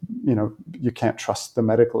it's you can't trust the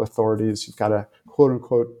medical authorities. You've got to quote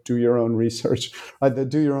unquote do your own research. The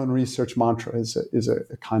do your own research mantra is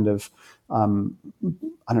a kind of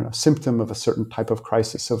symptom of a certain type of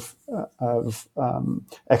crisis of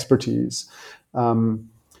expertise. I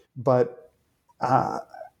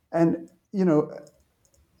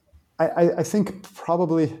think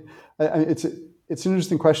probably it's an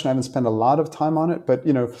interesting question. I haven't spent a lot of time on it, but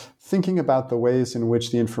thinking about the ways in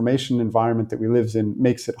which the information environment that we live in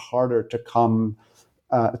makes it harder to come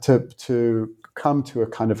to a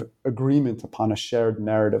kind of agreement upon a shared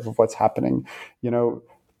narrative of what's happening.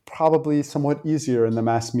 Probably somewhat easier in the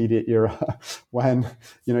mass media era when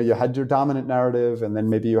you had your dominant narrative, and then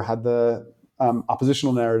maybe you had the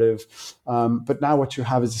oppositional narrative, but now what you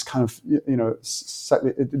have is this kind of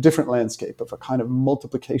a different landscape of a kind of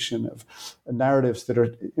multiplication of narratives that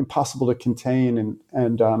are impossible to contain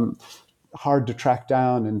and hard to track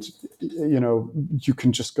down, and you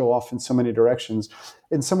can just go off in so many directions.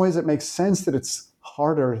 In some ways, it makes sense that it's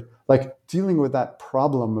harder, like dealing with that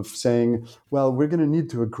problem of saying, well, we're going to need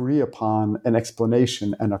to agree upon an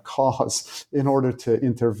explanation and a cause in order to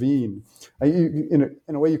intervene. In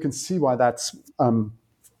a way, you can see why that's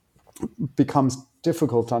becomes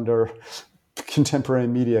difficult under contemporary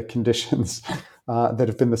media conditions that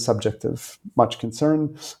have been the subject of much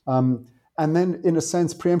concern. And then, in a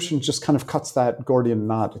sense, preemption just kind of cuts that Gordian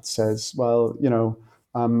knot. It says, well,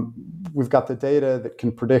 we've got the data that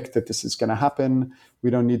can predict that this is going to happen. We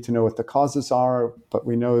don't need to know what the causes are, but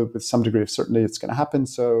we know with some degree of certainty it's going to happen,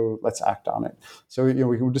 so let's act on it. So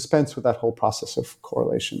we can dispense with that whole process of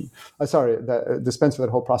correlation. Dispense with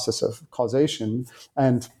that whole process of causation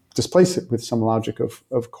and displace it with some logic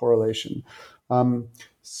of correlation.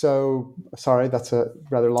 So, sorry, that's a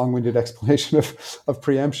rather long-winded explanation of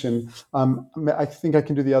preemption. I think I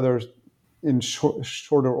can do the other in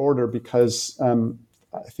shorter order because I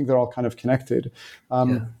think they're all kind of connected.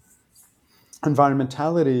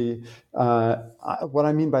 Environmentality, what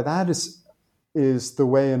I mean by that is the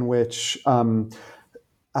way in which the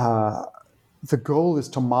goal is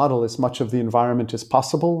to model as much of the environment as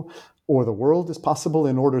possible or the world as possible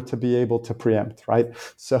in order to be able to preempt, right?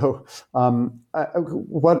 So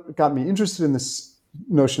what got me interested in this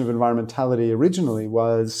notion of environmentality originally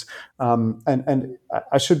was, and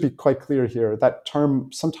I should be quite clear here, that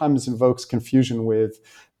term sometimes invokes confusion with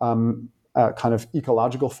kind of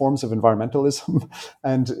ecological forms of environmentalism.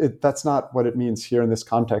 And that's not what it means here in this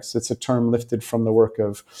context. It's a term lifted from the work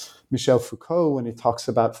of Michel Foucault when he talks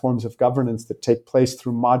about forms of governance that take place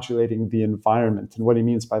through modulating the environment. And what he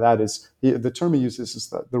means by that is, the term he uses is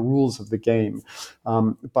the rules of the game.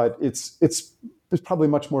 But it's probably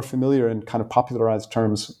much more familiar in kind of popularized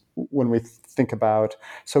terms when we think about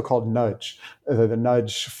so-called nudge, the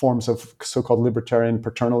nudge forms of so-called libertarian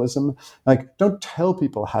paternalism. Like, don't tell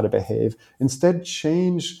people how to behave. Instead,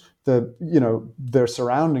 change their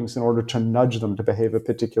surroundings in order to nudge them to behave a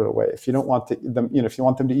particular way. If you don't want them, if you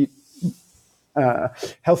want them to eat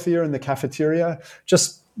healthier in the cafeteria,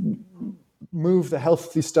 just move the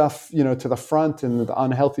healthy stuff, to the front, and the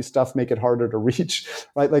unhealthy stuff make it harder to reach,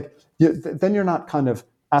 right? Like, then you're not kind of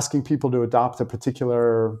asking people to adopt a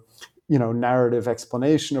particular, narrative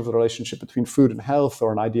explanation of the relationship between food and health,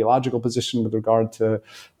 or an ideological position with regard to,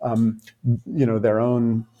 their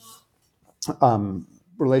own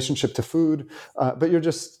relationship to food. But you're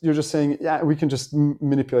just saying, yeah, we can just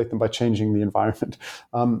manipulate them by changing the environment.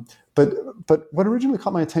 But what originally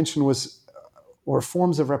caught my attention was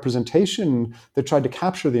forms of representation that tried to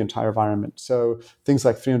capture the entire environment. So things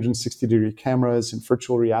like 360-degree cameras and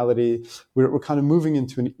virtual reality. We're kind of moving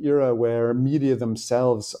into an era where media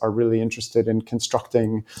themselves are really interested in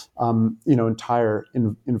constructing, entire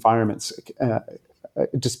environments,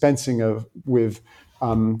 dispensing with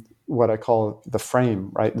what I call the frame,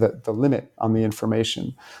 right? The limit on the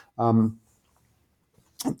information.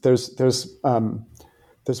 There's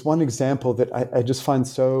one example that I just find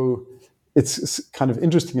so. It's kind of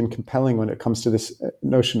interesting and compelling when it comes to this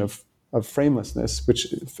notion of framelessness,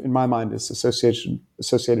 which in my mind is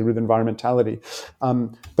associated with environmentality.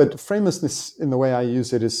 But framelessness, in the way I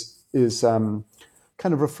use it, is kind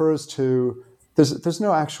of refers to there's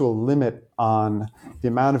no actual limit on the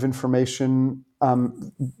amount of information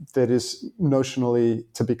that is notionally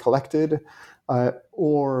to be collected.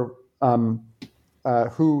 or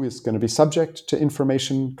who is going to be subject to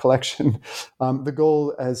information collection. The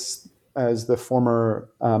goal, as the former,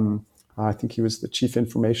 I think he was the chief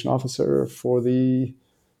information officer for the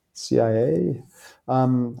CIA.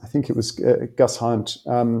 I think it was Gus Hunt,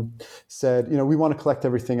 said, we want to collect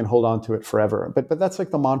everything and hold on to it forever. But that's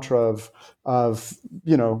like the mantra of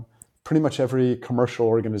pretty much every commercial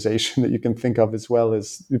organization that you can think of, as well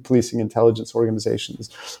as the policing intelligence organizations.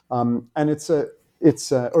 And it's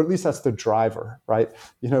or at least that's the driver, right?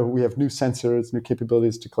 We have new sensors, new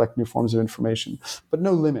capabilities to collect new forms of information, but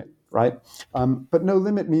no limit, right? But no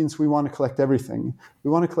limit means we want to collect everything. We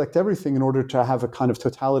want to collect everything in order to have a kind of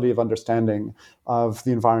totality of understanding of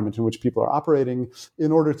the environment in which people are operating,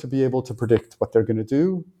 in order to be able to predict what they're going to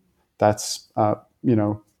do. That's,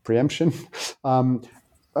 preemption.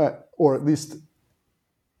 Or at least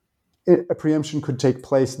a preemption could take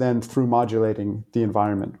place then through modulating the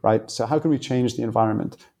environment, right? So how can we change the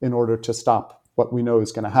environment in order to stop what we know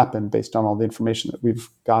is going to happen based on all the information that we've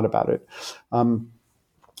got about it?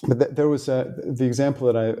 But there was the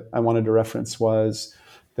example that I wanted to reference was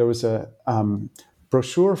there was a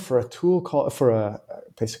brochure for a tool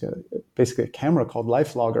basically a camera called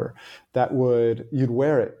LifeLogger that you'd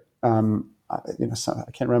wear it. I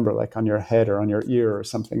can't remember, like on your head or on your ear or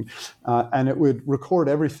something, and it would record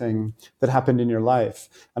everything that happened in your life.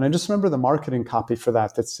 And I just remember the marketing copy for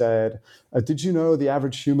that said, "Did you know the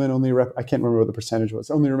average human I can't remember what the percentage was,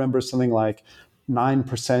 only remembers something like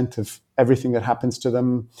 9% of everything that happens to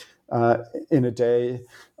them in a day."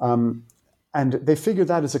 And they figured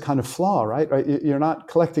that as a kind of flaw, right? You're not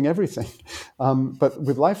collecting everything, but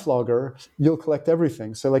with LifeLogger, you'll collect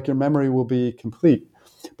everything. So like your memory will be complete.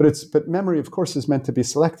 But memory, of course, is meant to be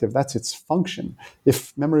selective. That's its function.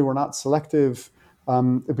 If memory were not selective,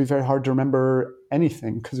 it'd be very hard to remember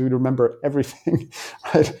anything, because we'd remember everything,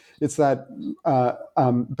 right? It's that,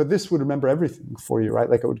 but this would remember everything for you,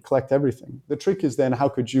 right? Like it would collect everything. The trick is then, how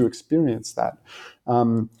could you experience that?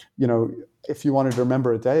 If you wanted to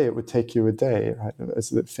remember a day, it would take you a day, right? As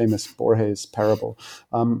the famous Borges parable.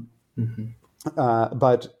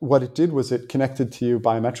 But what it did was it connected to you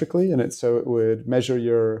biometrically, and so it would measure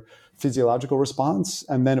your physiological response,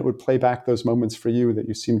 and then it would play back those moments for you that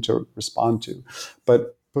you seem to respond to.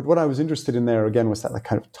 But what I was interested in there, again, was that like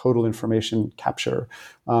kind of total information capture.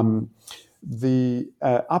 The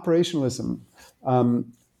operationalism.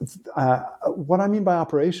 What I mean by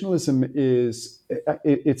operationalism is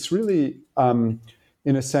it's really, in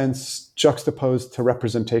a sense, juxtaposed to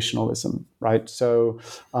representationalism, right? So,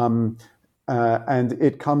 and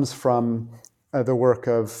it comes from the work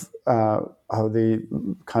of the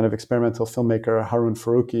kind of experimental filmmaker Harun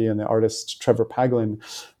Farooqi and the artist Trevor Paglen.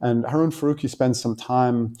 And Harun Farooqi spends some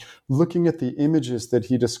time looking at the images that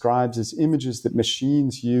he describes as images that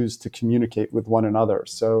machines use to communicate with one another.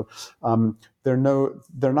 So they're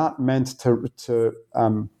not meant to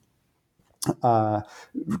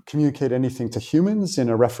communicate anything to humans in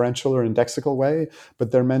a referential or indexical way,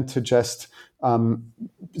 but they're meant to just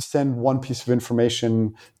send one piece of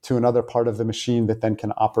information to another part of the machine that then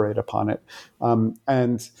can operate upon it.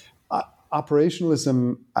 And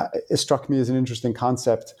operationalism struck me as an interesting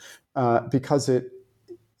concept because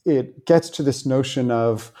it gets to this notion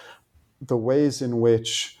of the ways in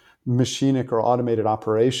which machinic or automated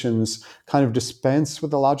operations kind of dispense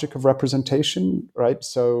with the logic of representation, right?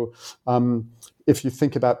 So if you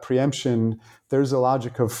think about preemption, there's a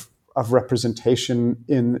logic of representation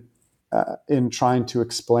in trying to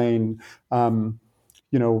explain, trying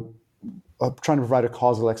to provide a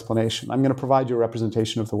causal explanation. I'm going to provide you a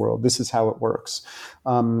representation of the world. This is how it works.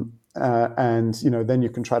 And then you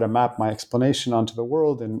can try to map my explanation onto the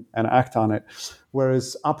world and act on it.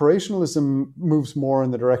 Whereas operationalism moves more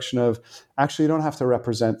in the direction of, actually, you don't have to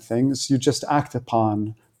represent things. You just act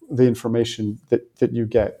upon the information that you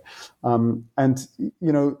get. I'm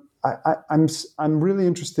really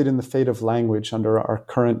interested in the fate of language under our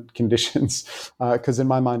current conditions, because in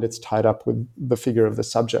my mind it's tied up with the figure of the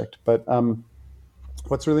subject. But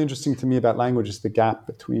what's really interesting to me about language is the gap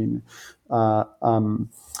between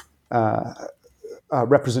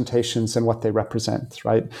representations and what they represent,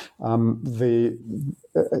 right? The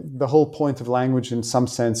whole point of language, in some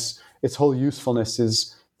sense, its whole usefulness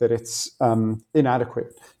is that it's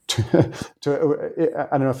inadequate. I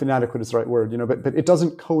don't know if inadequate is the right word, but it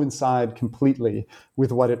doesn't coincide completely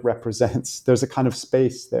with what it represents. There's a kind of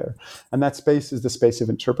space there. And that space is the space of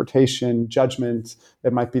interpretation, judgment.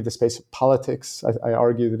 It might be the space of politics. I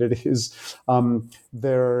argue that it is. But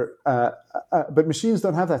machines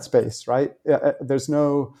don't have that space, right? There's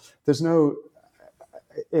no,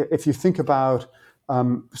 if you think about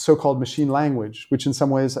so-called machine language, which in some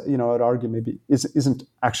ways, I'd argue maybe isn't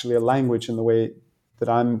actually a language in the way that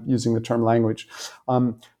I'm using the term language.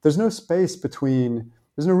 There's no space between.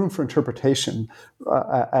 There's no room for interpretation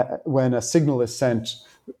when a signal is sent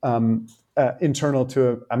internal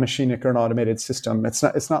to a machinic or an automated system.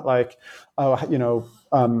 It's not like,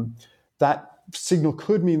 that signal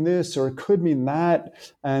could mean this or it could mean that,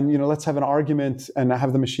 and let's have an argument and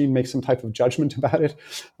have the machine make some type of judgment about it.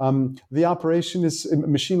 The operation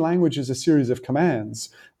machine language is a series of commands,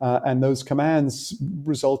 and those commands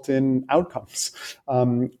result in outcomes.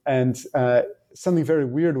 Something very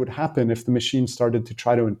weird would happen if the machine started to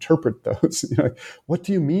try to interpret those. What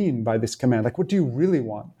do you mean by this command? Like, what do you really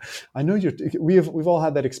want? I know we've all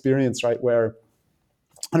had that experience, right? Where,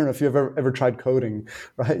 I don't know if you've ever tried coding,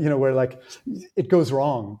 right? Where like it goes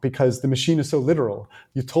wrong because the machine is so literal.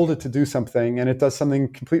 You told it to do something and it does something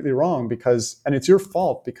completely wrong and it's your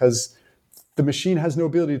fault because the machine has no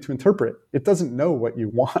ability to interpret. It doesn't know what you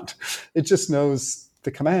want. It just knows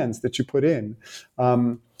the commands that you put in.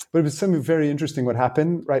 But it was something very interesting what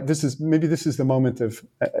happened, right? This is the moment of,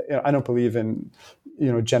 I don't believe in,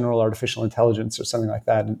 general artificial intelligence or something like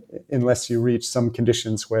that, unless you reach some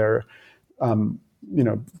conditions where,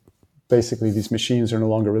 basically these machines are no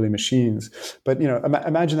longer really machines. But,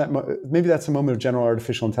 imagine that maybe that's a moment of general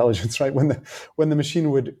artificial intelligence, right? When the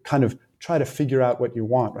machine would kind of try to figure out what you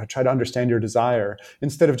want, right? Try to understand your desire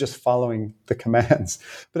instead of just following the commands.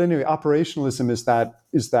 But anyway, operationalism is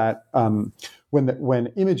that when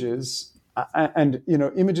images and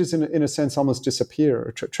images in a sense almost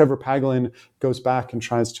disappear. Trevor Paglen goes back and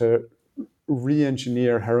tries to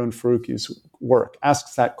re-engineer Haroon Farouqi's work,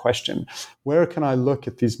 asks that question: where can I look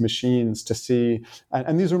at these machines to see?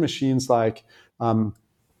 And these were machines like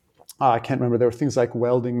I can't remember. There were things like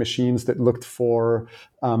welding machines that looked for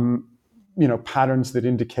patterns that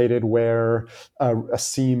indicated where a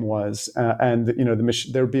seam was, and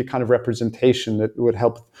there would be a kind of representation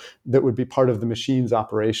that would be part of the machine's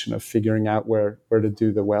operation of figuring out where to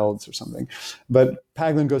do the welds or something. But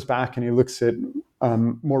Paglen goes back and he looks at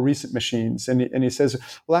more recent machines, and he says,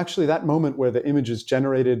 well, actually, that moment where the image is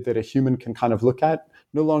generated that a human can kind of look at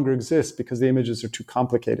no longer exists because the images are too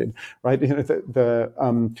complicated, right?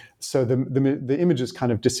 So the images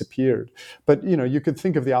kind of disappeared. But you could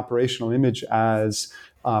think of the operational image as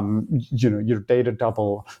your data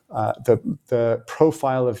double, the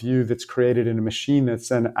profile of you that's created in a machine that's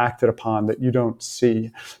then acted upon that you don't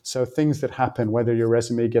see. So things that happen, whether your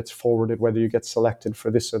resume gets forwarded, whether you get selected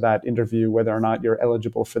for this or that interview, whether or not you're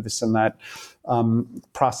eligible for this and that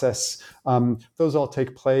process, those all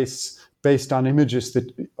take place based on images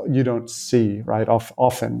that you don't see, right?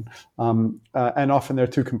 Often, and often they're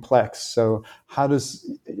too complex. So how does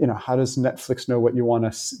Netflix know what you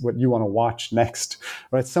want to watch next,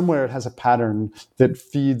 right? Somewhere it has a pattern that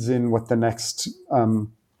feeds in what the next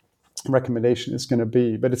recommendation is going to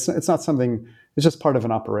be, but it's not something. It's just part of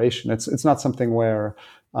an operation. It's not something where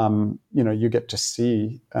you get to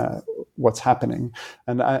see what's happening.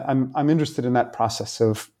 And I'm interested in that process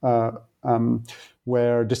of.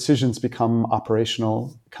 Where decisions become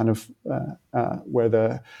operational, kind of where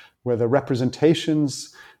the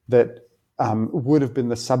representations that would have been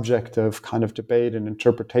the subject of kind of debate and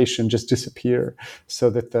interpretation just disappear,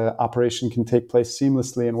 so that the operation can take place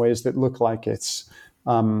seamlessly in ways that look like it's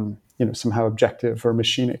somehow objective or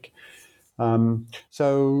machinic.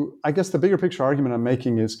 So I guess the bigger picture argument I'm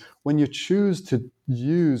making is when you choose to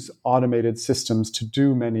use automated systems to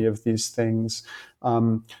do many of these things,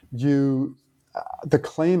 the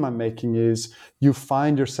claim I'm making is you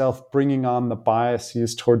find yourself bringing on the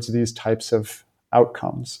biases towards these types of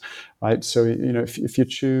outcomes, right? So if you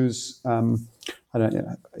choose,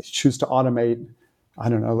 choose to automate,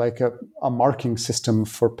 like a marking system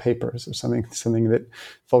for papers or something that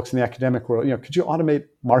folks in the academic world, could you automate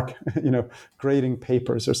grading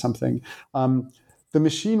papers or something? The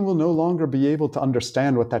machine will no longer be able to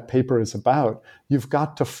understand what that paper is about. You've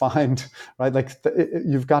got to find, right?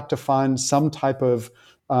 You've got to find some type of,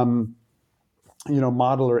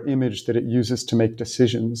 model or image that it uses to make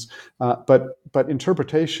decisions. But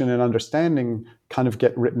interpretation and understanding kind of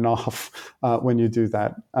get written off when you do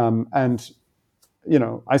that. And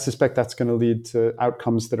I suspect that's going to lead to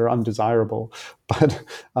outcomes that are undesirable.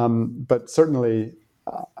 But certainly.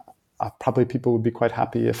 Probably people would be quite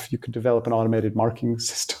happy if you could develop an automated marking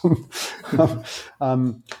system.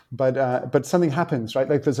 but something happens, right?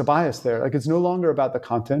 Like there's a bias there. Like it's no longer about the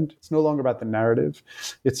content. It's no longer about the narrative.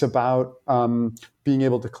 It's about being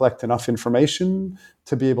able to collect enough information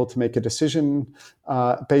to be able to make a decision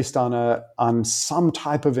based on some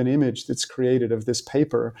type of an image that's created of this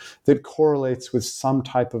paper that correlates with some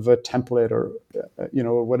type of a template or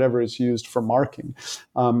or whatever is used for marking.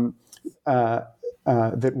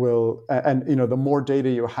 That will, and the more data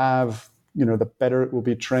you have, the better it will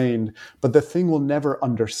be trained. But the thing will never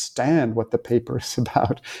understand what the paper is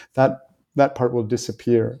about. That part will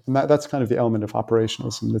disappear, and that's kind of the element of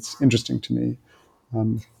operationalism that's interesting to me.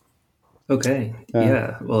 Okay.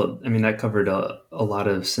 Yeah. Well, I mean, that covered a lot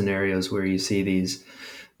of scenarios where you see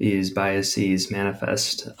these biases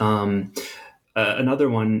manifest. Another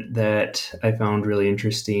one that I found really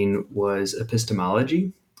interesting was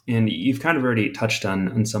epistemology. And you've kind of already touched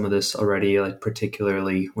on some of this already, like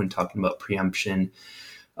particularly when talking about preemption,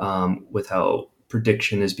 with how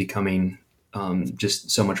prediction is becoming just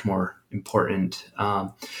so much more important.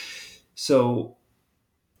 So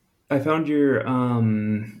I found your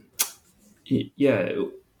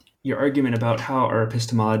argument about how our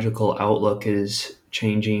epistemological outlook is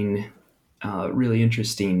changing really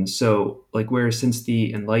interesting. So, like, where since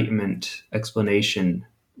the Enlightenment, explanation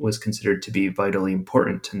was considered to be vitally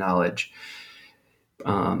important to knowledge,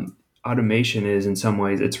 automation is, in some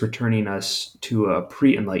ways, it's returning us to a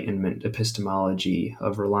pre-Enlightenment epistemology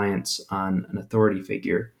of reliance on an authority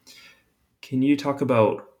figure. Can you talk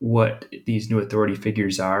about what these new authority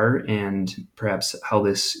figures are and perhaps how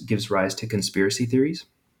this gives rise to conspiracy theories?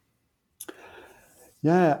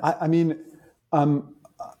 Yeah, I mean,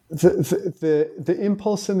 the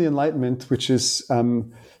impulse in the Enlightenment, which is,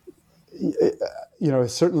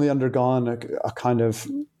 has certainly undergone a kind of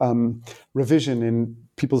revision in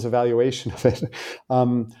people's evaluation of it.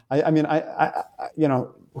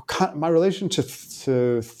 My relation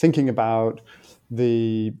to thinking about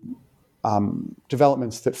the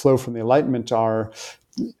developments that flow from the Enlightenment are,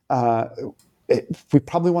 we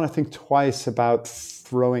probably want to think twice about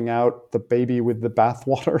throwing out the baby with the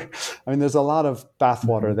bathwater. I mean, there's a lot of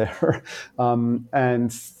bathwater there.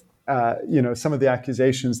 And some of the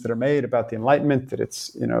accusations that are made about the Enlightenment, that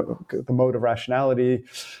it's, the mode of rationality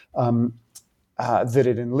that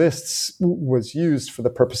it enlists was used for the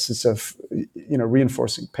purposes of,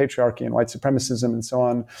 reinforcing patriarchy and white supremacism and so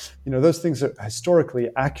on. Those things are historically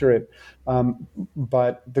accurate.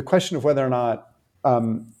 But the question of whether or not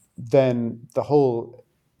then the whole,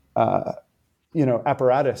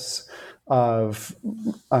 apparatus of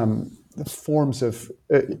forms of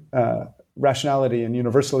rationality and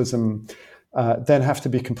universalism then have to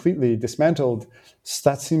be completely dismantled,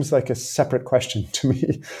 that seems like a separate question to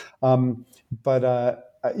me. But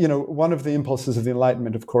one of the impulses of the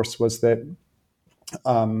Enlightenment, of course, was that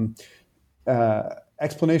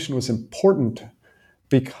explanation was important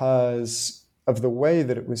because of the way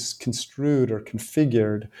that it was construed or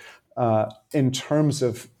configured in terms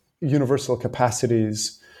of universal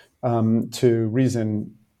capacities to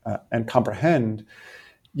reason and comprehend.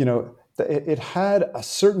 It had a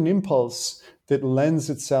certain impulse that lends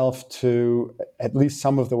itself to at least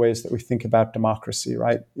some of the ways that we think about democracy,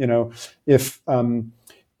 right? If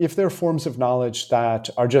there are forms of knowledge that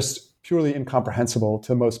are just purely incomprehensible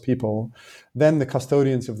to most people, then the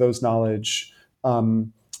custodians of those knowledge,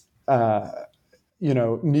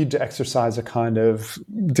 need to exercise a kind of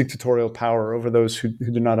dictatorial power over those who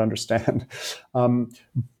do not understand.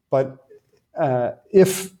 But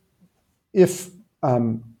if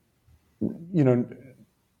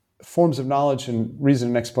forms of knowledge and reason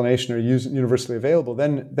and explanation are universally available,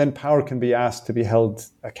 then power can be asked to be held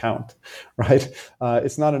account, right?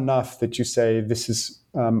 It's not enough that you say this is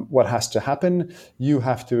what has to happen. You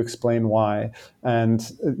have to explain why. And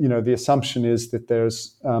the assumption is that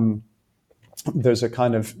there's a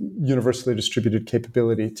kind of universally distributed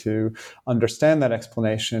capability to understand that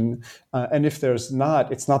explanation. And if there's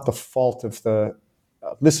not, it's not the fault of the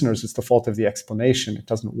listeners, it's the fault of the explanation. It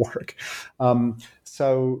doesn't work.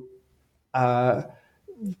 So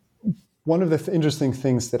one of the interesting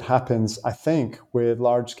things that happens, I think, with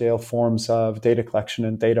large-scale forms of data collection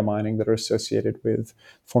and data mining that are associated with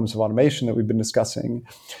forms of automation that we've been discussing,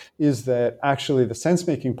 is that actually the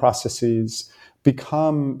sense-making processes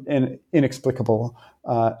become inexplicable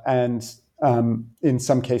and in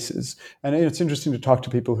some cases. And it's interesting to talk to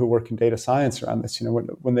people who work in data science around this.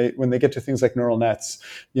 When they get to things like neural nets,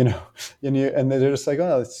 and they're just like,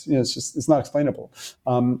 oh, it's not explainable.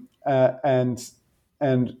 The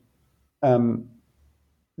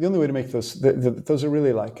only way to make those are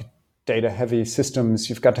really like data-heavy systems.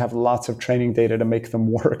 You've got to have lots of training data to make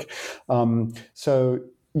them work. So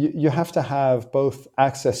you have to have both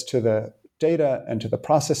access to the data and to the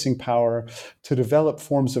processing power to develop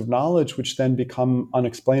forms of knowledge which then become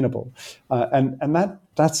unexplainable, and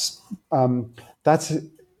that's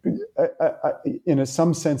in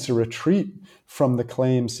some sense a retreat from the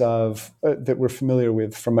claims of that we're familiar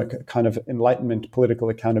with from a kind of Enlightenment political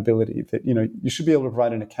accountability, that you should be able to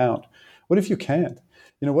provide an account. What if you can't?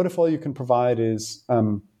 What if all you can provide is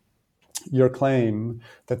your claim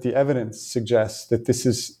that the evidence suggests that this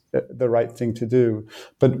is the right thing to do,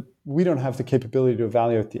 but we don't have the capability to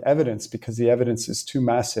evaluate the evidence because the evidence is too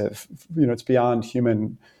massive. It's beyond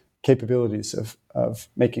human capabilities of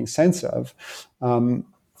making sense of, and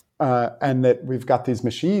that we've got these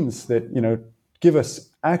machines that give us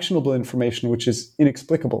actionable information which is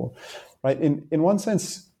inexplicable, right? In one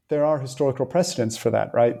sense, there are historical precedents for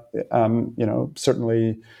that, right?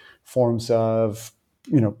 Certainly forms of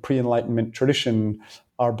pre-Enlightenment tradition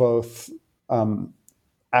are both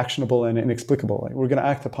actionable and inexplicable. Like, we're going to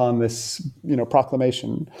act upon this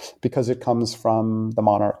proclamation because it comes from the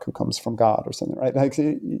monarch who comes from God or something, right? Like,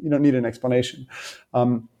 you don't need an explanation.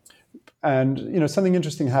 And something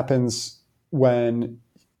interesting happens when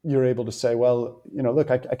you're able to say, well, look,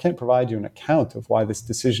 I can't provide you an account of why this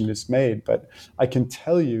decision is made, but I can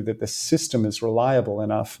tell you that the system is reliable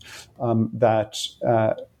enough that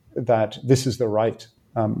this is the right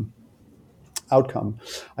outcome.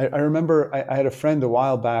 I remember I had a friend a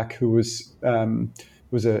while back who was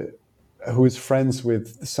friends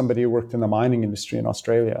with somebody who worked in the mining industry in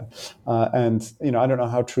Australia, and I don't know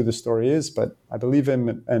how true the story is, but I believe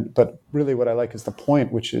him. But really, what I like is the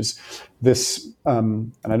point, which is this.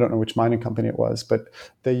 And I don't know which mining company it was, but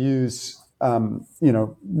they use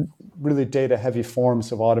really data-heavy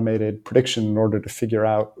forms of automated prediction in order to figure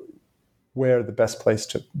out where the best place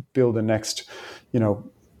to build the next,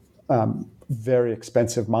 very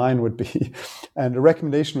expensive mine would be. And a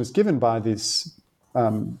recommendation was given by these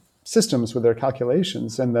systems with their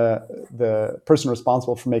calculations, and the person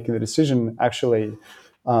responsible for making the decision actually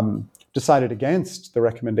decided against the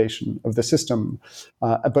recommendation of the system,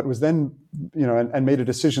 but was then, and made a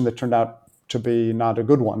decision that turned out to be not a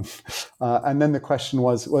good one. And then the question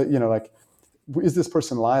was, well, is this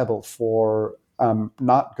person liable for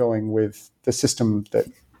not going with the system that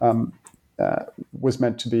was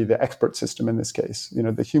meant to be the expert system in this case,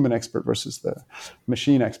 the human expert versus the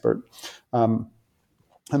machine expert. And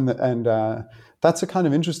that's a kind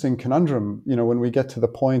of interesting conundrum, when we get to the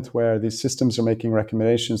point where these systems are making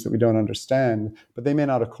recommendations that we don't understand, but they may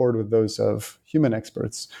not accord with those of human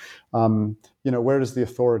experts. Where does the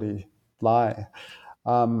authority lie?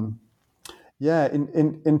 In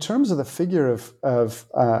terms of the figure of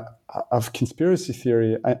conspiracy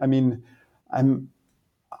theory, I'm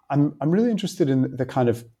really interested in the kind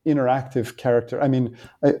of interactive character.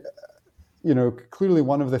 Clearly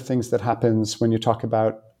one of the things that happens when you talk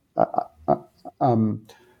about,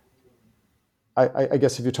 I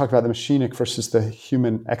guess if you talk about the machinic versus the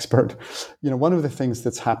human expert, one of the things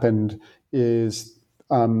that's happened is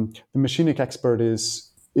the machinic expert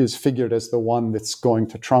is figured as the one that's going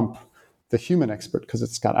to trump the human expert because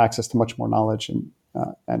it's got access to much more knowledge and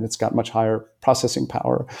it's got much higher processing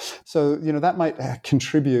power. So, that might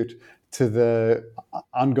contribute to the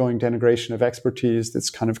ongoing denigration of expertise that's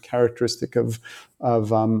kind of characteristic of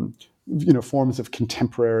forms of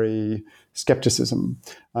contemporary skepticism.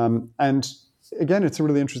 And again, it's a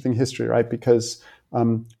really interesting history, right? Because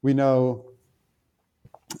we know,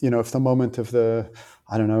 if the moment of the,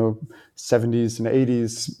 70s and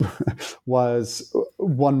 80s was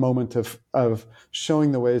one moment of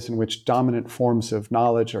showing the ways in which dominant forms of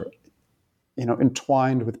knowledge are,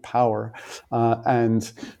 entwined with power,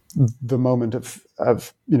 and the moment of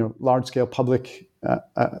large-scale public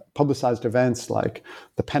publicized events like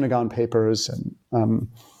the Pentagon Papers and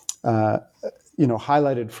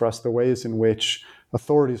highlighted for us the ways in which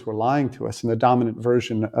authorities were lying to us, and the dominant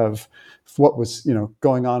version of what was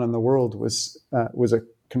going on in the world was a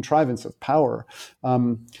contrivance of power.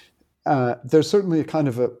 There's certainly a kind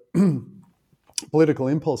of a political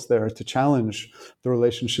impulse there to challenge the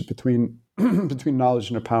relationship between knowledge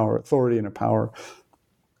and a power, authority and a power.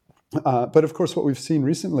 But of course, what we've seen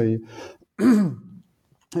recently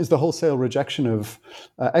is the wholesale rejection of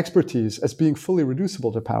expertise as being fully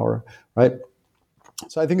reducible to power, right?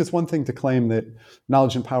 So I think it's one thing to claim that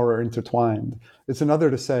knowledge and power are intertwined. It's another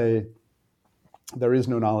to say there is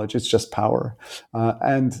no knowledge, it's just power.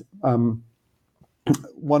 And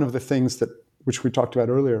one of the things which we talked about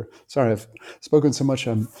earlier, sorry, I've spoken so much,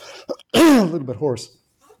 I'm a little bit hoarse.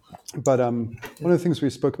 But one of the things we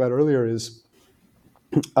spoke about earlier is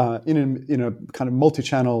in a kind of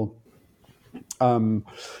multi-channel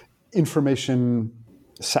information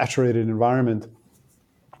saturated environment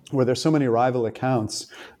where there's so many rival accounts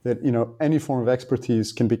that any form of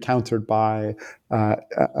expertise can be countered by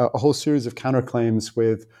a whole series of counterclaims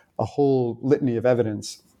with a whole litany of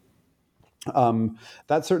evidence.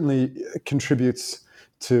 That certainly contributes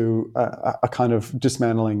to a kind of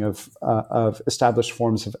dismantling of established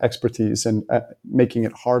forms of expertise and making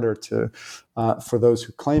it harder for those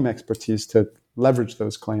who claim expertise to leverage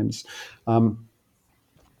those claims.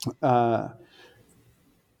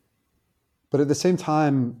 But at the same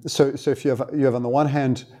time, so if you have on the one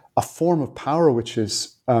hand a form of power which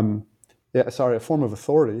is a form of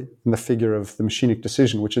authority in the figure of the machinic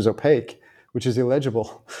decision, which is opaque, which is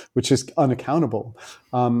illegible, which is unaccountable.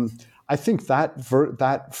 I think that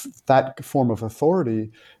form of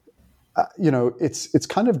authority, it's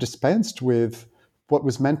kind of dispensed with what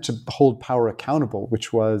was meant to hold power accountable,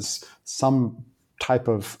 which was some type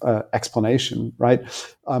of explanation, right?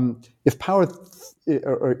 If power,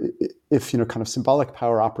 or if kind of symbolic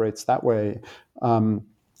power operates that way,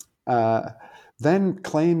 then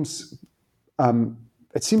claims.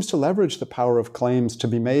 It seems to leverage the power of claims to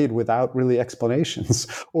be made without really explanations,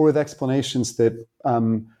 or with explanations that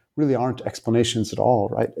really aren't explanations at all,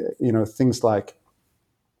 right? Things like,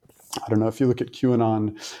 I don't know, if you look at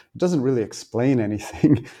QAnon, it doesn't really explain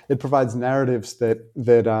anything. It provides narratives that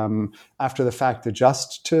after the fact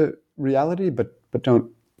adjust to reality, but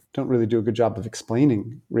don't really do a good job of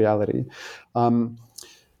explaining reality. But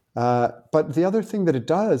the other thing that it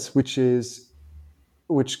does, which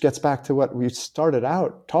gets back to what we started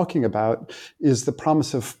out talking about, is the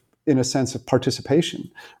promise of, in a sense, of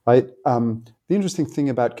participation, right? The interesting thing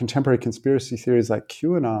about contemporary conspiracy theories like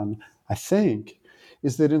QAnon, I think,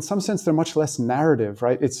 is that in some sense they're much less narrative,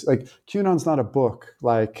 right? It's like QAnon's not a book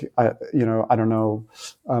like, I don't know,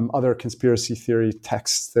 other conspiracy theory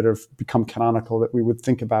texts that have become canonical that we would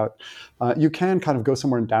think about. You can kind of go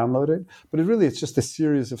somewhere and download it, but it's just a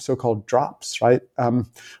series of so-called drops, right?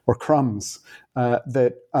 Or crumbs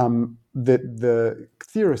that the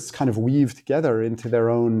theorists kind of weave together into their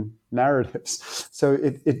own narratives. So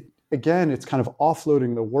again, it's kind of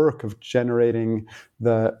offloading the work of generating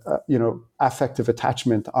the affective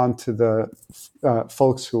attachment onto the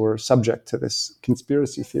folks who are subject to this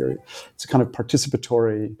conspiracy theory. It's a kind of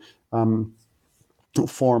participatory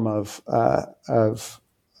form of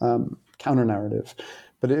counter narrative,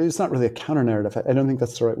 but it's not really a counter narrative. I don't think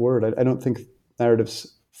that's the right word. I don't think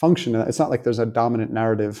narratives function. It's not like there's a dominant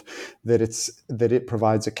narrative that it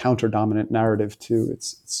provides a counter dominant narrative to.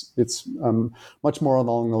 It's much more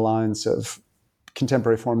along the lines of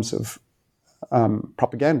contemporary forms of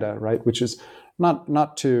propaganda, right? Which is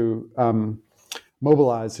not to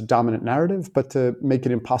mobilize a dominant narrative, but to make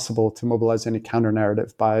it impossible to mobilize any counter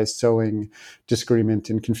narrative by sowing disagreement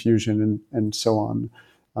and confusion and so on.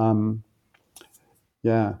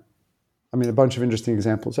 I mean, a bunch of interesting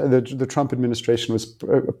examples. The Trump administration was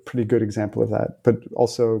a pretty good example of that, but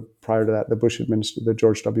also prior to that, the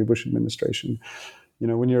George W. Bush administration.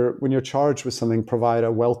 When you're charged with something, provide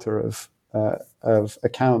a welter of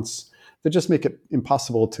accounts that just make it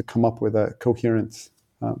impossible to come up with a coherent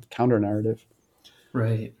counter narrative.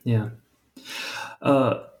 Right. Yeah.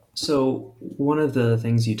 So one of the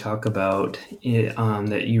things you talk about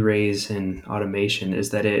that you raise in automation is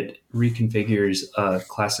that it reconfigures a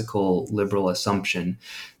classical liberal assumption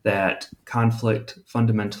that conflict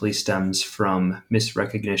fundamentally stems from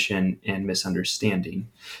misrecognition and misunderstanding,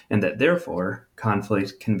 and that therefore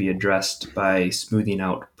conflict can be addressed by smoothing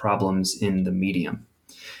out problems in the medium.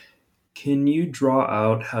 Can you draw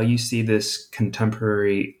out how you see this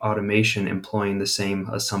contemporary automation employing the same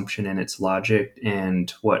assumption in its logic,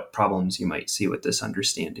 and what problems you might see with this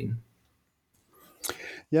understanding?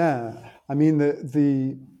 Yeah, I mean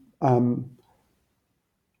the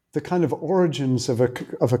kind of origins of a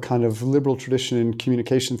kind of liberal tradition in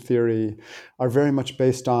communication theory are very much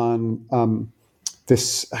based on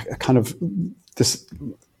this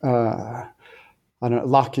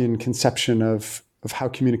Lockean conception of how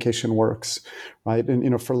communication works, right?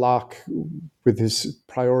 And for Locke, with his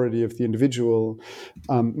priority of the individual,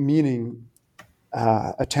 meaning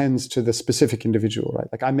attends to the specific individual, right?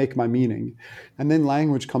 Like I make my meaning, and then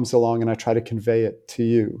language comes along and I try to convey it to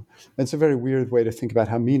you. And it's a very weird way to think about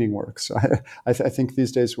how meaning works. I think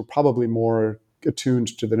these days we're probably more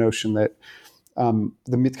attuned to the notion that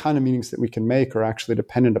the kind of meanings that we can make are actually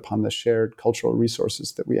dependent upon the shared cultural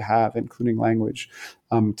resources that we have, including language,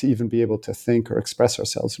 to even be able to think or express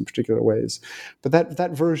ourselves in particular ways. But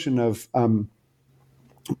that version of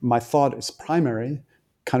my thought is primary,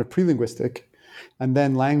 kind of pre-linguistic, and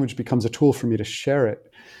then language becomes a tool for me to share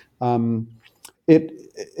it. Then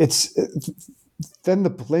the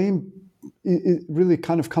blame it really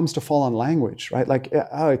kind of comes to fall on language, right? Like,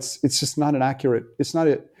 it's just not an accurate. It's not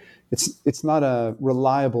a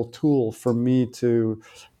reliable tool for me to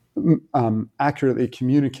accurately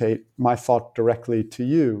communicate my thought directly to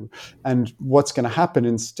you. And what's going to happen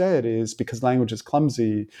instead is, because language is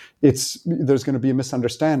clumsy, there's going to be a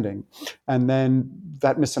misunderstanding, and then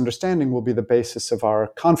that misunderstanding will be the basis of our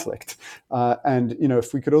conflict. And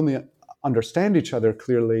if we could only understand each other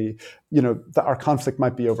clearly, our conflict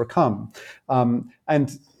might be overcome.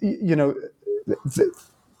 And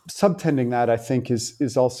subtending that, I think,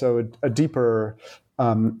 is also a deeper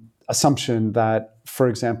assumption that, for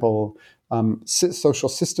example, social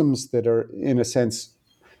systems that are, in a sense,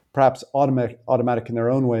 perhaps automatic in their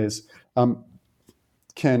own ways,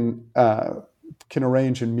 can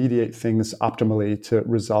arrange and mediate things optimally to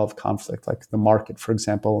resolve conflict. Like the market, for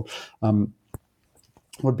example,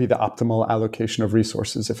 would be the optimal allocation of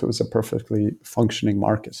resources if it was a perfectly functioning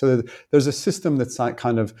market. So there's a system that's not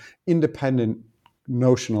kind of independent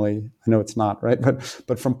notionally. I know it's not, right,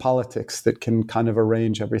 but from politics, that can kind of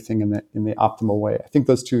arrange everything in the optimal way. I think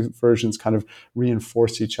those two versions kind of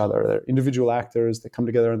reinforce each other. They're individual actors that come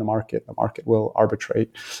together in the market. The market will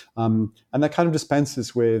arbitrate, and that kind of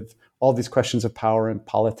dispenses with all these questions of power and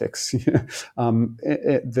politics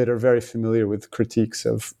that are very familiar with critiques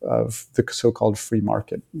of the so-called free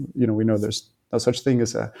market. We know there's no such thing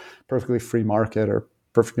as a perfectly free market or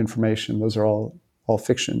perfect information. Those are all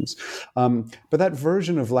fictions. But that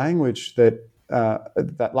version of language, that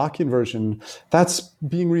Lockean version, that's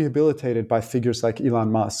being rehabilitated by figures like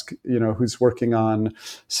Elon Musk, who's working on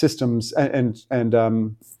systems, and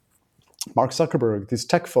Mark Zuckerberg, these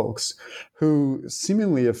tech folks who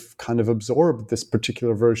seemingly have kind of absorbed this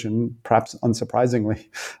particular version, perhaps unsurprisingly,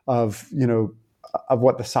 of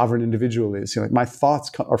what the sovereign individual is. My thoughts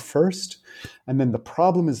are first, and then the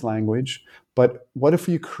problem is language. But what if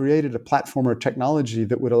you created a platform or technology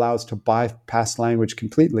that would allow us to bypass language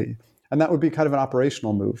completely? And that would be kind of an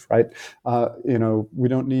operational move, right? We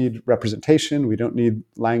don't need representation. We don't need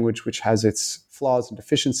language which has its flaws and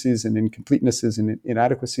deficiencies and incompletenesses and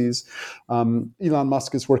inadequacies. Elon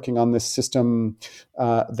Musk is working on this system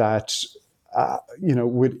that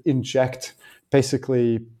would inject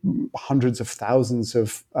basically hundreds of thousands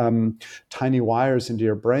of tiny wires into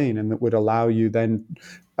your brain, and that would allow you then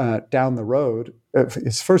down the road.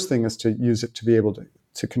 His first thing is to use it to be able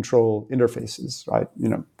to control interfaces, right?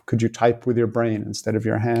 Could you type with your brain instead of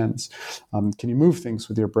your hands? Can you move things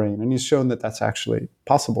with your brain? And he's shown that that's actually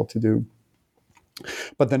possible to do.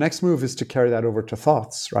 But the next move is to carry that over to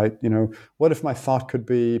thoughts, right? What if my thought could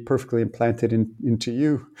be perfectly implanted into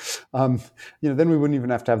you? Then we wouldn't even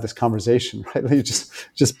have to have this conversation, right? You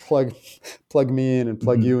just plug me in and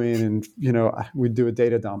plug you in, and we'd do a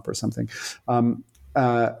data dump or something.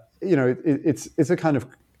 It's a kind of,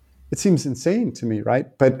 it seems insane to me, right?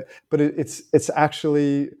 But it's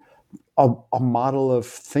actually a model of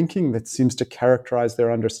thinking that seems to characterize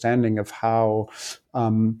their understanding of how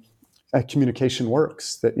communication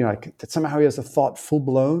works. That that somehow he has a thought full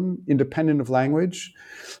blown, independent of language.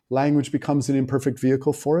 Language becomes an imperfect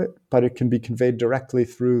vehicle for it, but it can be conveyed directly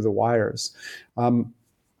through the wires. I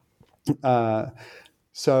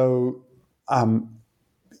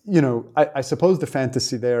suppose the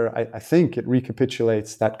fantasy there, I think it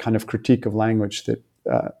recapitulates that kind of critique of language that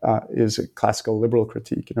is a classical liberal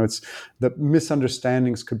critique. It's the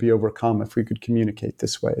misunderstandings could be overcome if we could communicate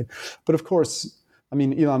this way. But of course,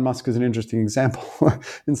 Elon Musk is an interesting example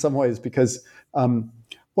in some ways, because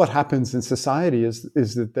what happens in society is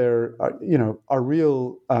that there are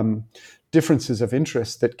real differences of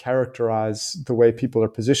interest that characterize the way people are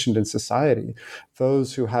positioned in society.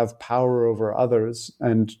 Those who have power over others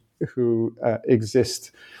and who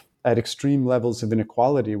exist at extreme levels of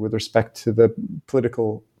inequality with respect to the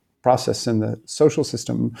political process and the social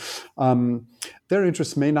system, their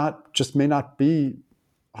interests may not be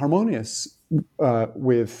harmonious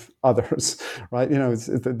with others, right? It's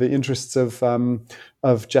the interests of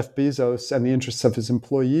Jeff Bezos and the interests of his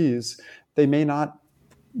employees, they may not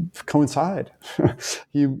coincide.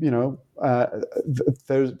 There's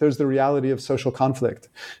the reality of social conflict,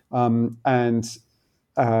 and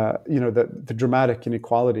the dramatic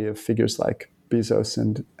inequality of figures like Bezos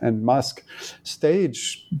and Musk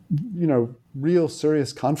stage real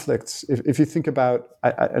serious conflicts. If you think about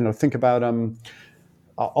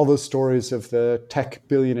all those stories of the tech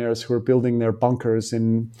billionaires who are building their bunkers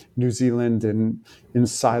in New Zealand and in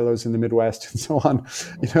silos in the Midwest and so on,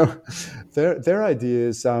 their idea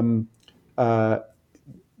is, somewhere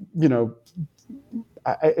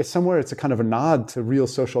it's a kind of a nod to real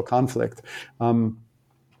social conflict,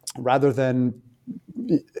 rather than,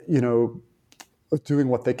 doing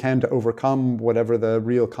what they can to overcome whatever the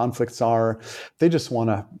real conflicts are. They just want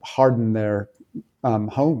to harden their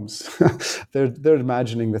homes. They're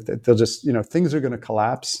imagining that they'll just, things are going to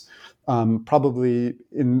collapse, probably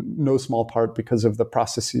in no small part because of the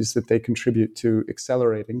processes that they contribute to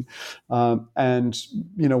accelerating. And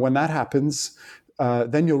when that happens,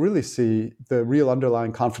 then you'll really see the real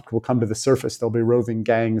underlying conflict will come to the surface. There'll be roving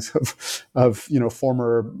gangs of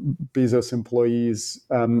former Bezos employees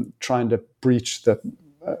trying to breach the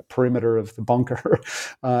perimeter of the bunker,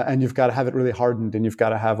 and you've got to have it really hardened, and you've got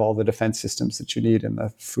to have all the defense systems that you need and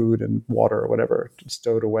the food and water or whatever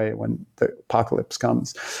stowed away when the apocalypse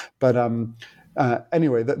comes. But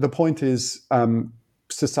anyway, the point is,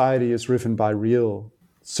 society is driven by real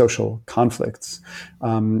social conflicts,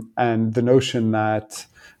 and the notion that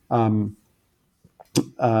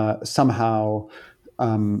somehow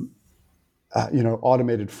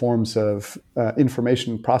automated forms of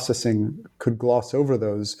information processing could gloss over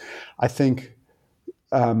those, I think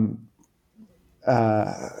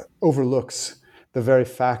overlooks the very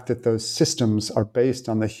fact that those systems are based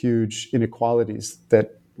on the huge inequalities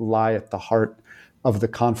that lie at the heart of the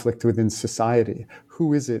conflict within society.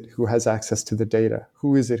 Who is it who has access to the data?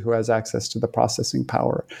 Who is it who has access to the processing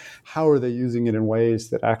power? How are they using it in ways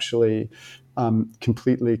that actually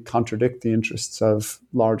completely contradict the interests of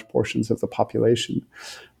large portions of the population?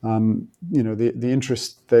 The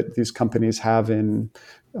interest that these companies have in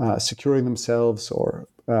securing themselves or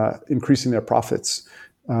increasing their profits,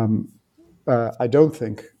 I don't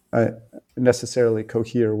think necessarily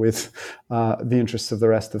cohere with the interests of the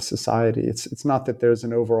rest of society. It's not that there's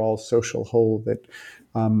an overall social whole that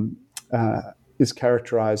is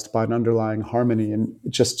characterized by an underlying harmony, and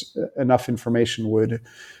just enough information would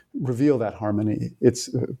reveal that harmony. It's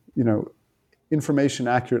information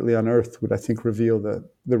accurately unearthed would, I think, reveal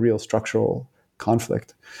the real structural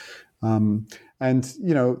conflict. And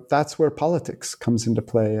that's where politics comes into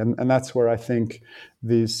play, and that's where I think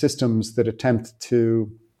these systems that attempt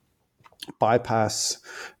to bypass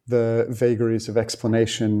the vagaries of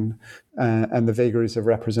explanation and the vagaries of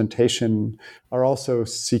representation are also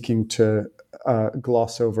seeking to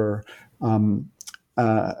gloss over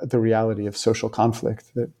the reality of social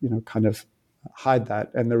conflict, that kind of hide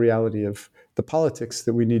that, and the reality of the politics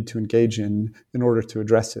that we need to engage in order to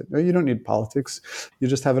address it. No, you don't need politics. You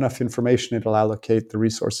just have enough information; it'll allocate the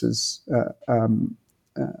resources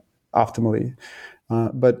optimally.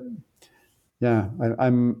 But yeah,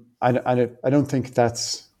 I don't think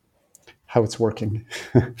that's how it's working.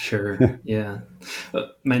 Sure. Yeah.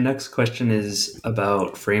 My next question is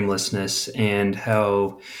about framelessness and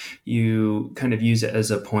how you kind of use it as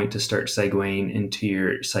a point to start segueing into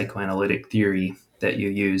your psychoanalytic theory that you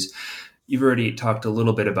use. You've already talked a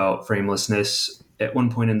little bit about framelessness. At one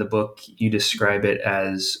point in the book, you describe it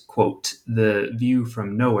as, quote, the view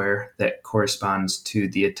from nowhere that corresponds to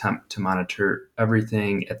the attempt to monitor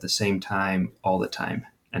everything at the same time, all the time,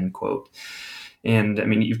 end quote. And I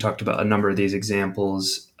mean, you've talked about a number of these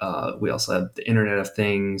examples. We also have the Internet of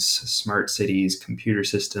Things, smart cities, computer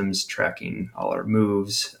systems tracking all our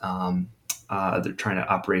moves. They're trying to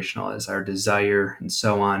operationalize our desire and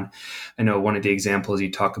so on. I know one of the examples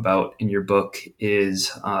you talk about in your book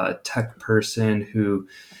is a tech person who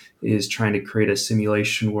is trying to create a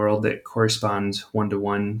simulation world that corresponds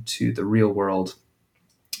one-to-one to the real world.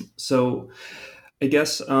 So I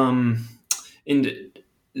guess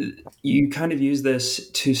you kind of use this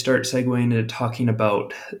to start segueing into talking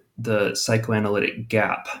about the psychoanalytic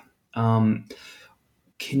gap.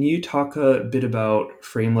 Can you talk a bit about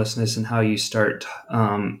framelessness and how you start,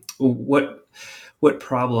 what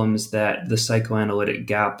problems that the psychoanalytic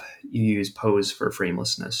gap you use pose for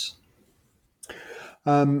framelessness?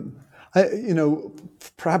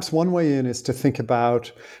 Perhaps one way in is to think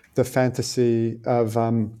about the fantasy of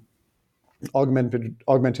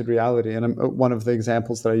augmented reality. And one of the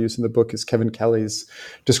examples that I use in the book is Kevin Kelly's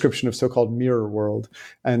description of so-called mirror world.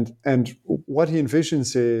 And what he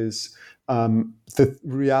envisions is the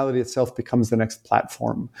reality itself becomes the next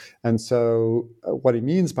platform. And so what he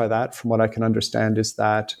means by that, from what I can understand, is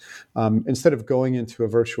that instead of going into a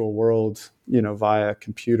virtual world, via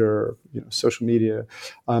computer, social media,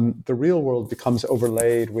 the real world becomes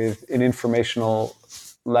overlaid with an informational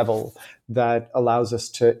level that allows us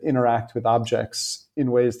to interact with objects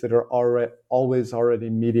in ways that are always already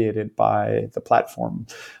mediated by the platform.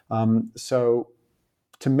 So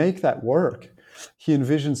to make that work, he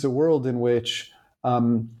envisions a world in which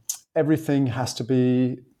everything has to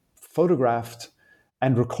be photographed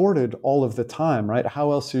and recorded all of the time, right?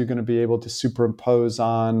 How else are you going to be able to superimpose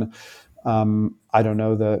on,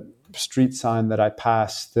 the street sign that I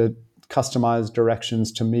pass that customized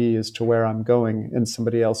directions to me as to where I'm going, and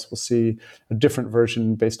somebody else will see a different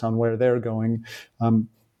version based on where they're going,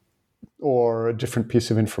 or a different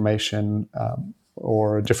piece of information,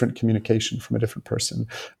 or a different communication from a different person.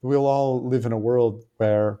 We'll all live in a world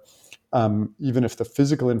where even if the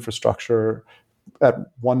physical infrastructure at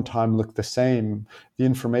one time looked the same, the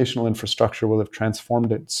informational infrastructure will have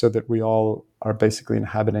transformed it so that we all are basically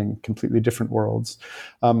inhabiting completely different worlds.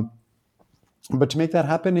 But to make that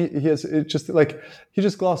happen, he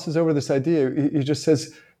just glosses over this idea. He just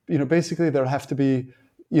says, basically there have to be,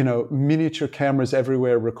 miniature cameras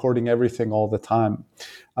everywhere recording everything all the time.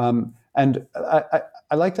 And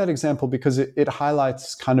I like that example because it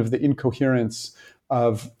highlights kind of the incoherence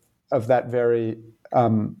of that very,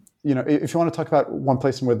 if you want to talk about one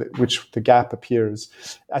place in which the gap appears,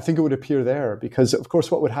 I think it would appear there because, of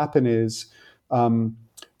course, what would happen is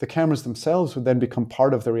the cameras themselves would then become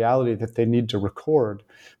part of the reality that they need to record,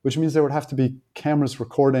 which means there would have to be cameras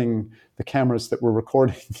recording the cameras that we're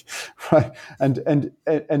recording, right? And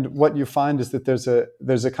what you find is that there's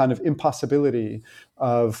a kind of impossibility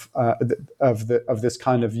of this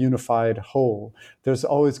kind of unified whole. There's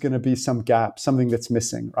always going to be some gap, something that's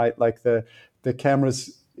missing, right? Like the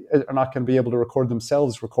cameras are not going to be able to record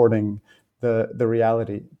themselves recording the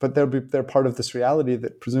reality, but they're part of this reality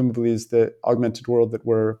that presumably is the augmented world that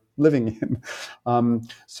we're living in.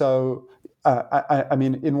 I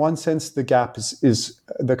mean, in one sense, the gap is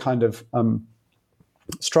the kind of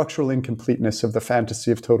structural incompleteness of the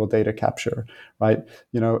fantasy of total data capture, right?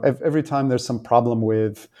 Every time there's some problem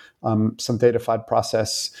with some datafied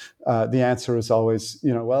process, the answer is always,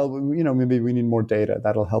 maybe we need more data.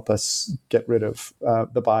 That'll help us get rid of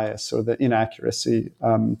the bias or the inaccuracy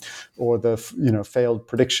or the failed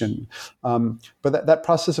prediction. But that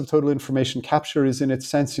process of total information capture is, in its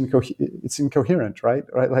sense, it's incoherent, right?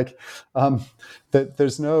 Like that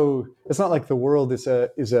there's no. It's not like the world is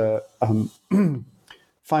a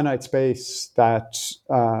finite space that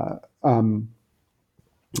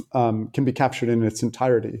can be captured in its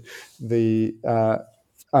entirety. There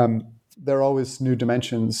are always new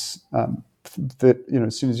dimensions that,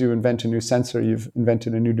 as soon as you invent a new sensor, you've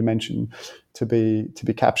invented a new dimension to be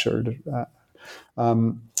captured. But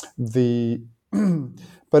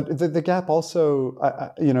the gap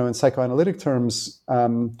also, in psychoanalytic terms,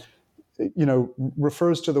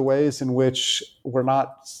 refers to the ways in which we're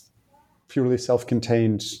not purely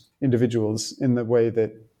self-contained individuals in the way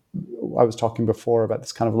that I was talking before about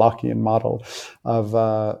this kind of Lockean model of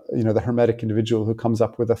the hermetic individual who comes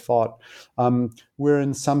up with a thought. We're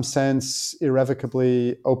in some sense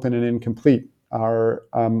irrevocably open and incomplete. Our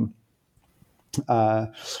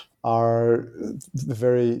the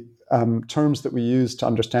very terms that we use to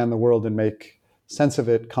understand the world and make sense of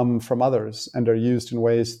it come from others and are used in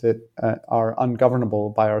ways that are ungovernable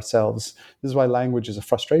by ourselves. This is why language is a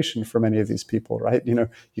frustration for many of these people, right? You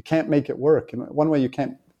can't make it work. And one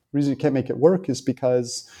reason you can't make it work is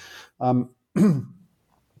because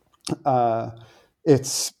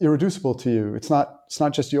it's irreducible to you. It's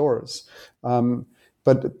not just yours.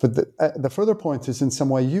 But the further point is, in some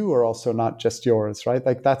way, you are also not just yours, right?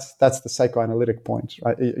 Like that's the psychoanalytic point,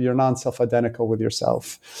 right? You're non-self-identical with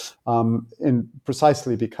yourself,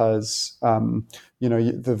 precisely because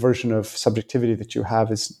the version of subjectivity that you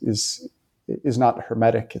have is not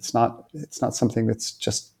hermetic. It's not something that's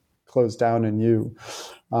just closed down in you.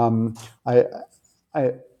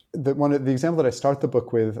 The example that I start the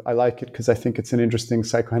book with, I like it because I think it's an interesting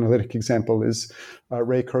psychoanalytic example, is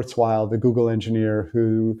Ray Kurzweil, the Google engineer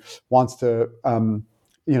who wants to,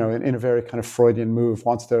 in a very kind of Freudian move,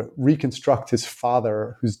 wants to reconstruct his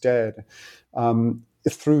father who's dead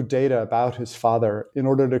through data about his father in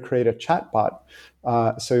order to create a chatbot.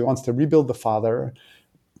 So he wants to rebuild the father,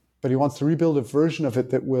 but he wants to rebuild a version of it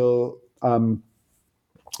that will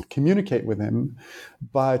communicate with him,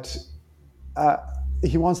 but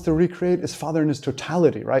he wants to recreate his father in his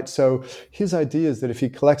totality, right? So his idea is that if he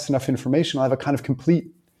collects enough information, he'll have a kind of complete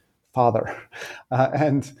father.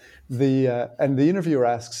 And the interviewer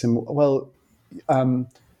asks him, well,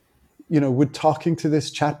 would talking to this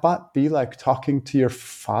chatbot be like talking to your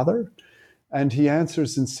father? And he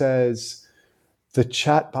answers and says, the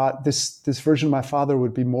chatbot, this version of my father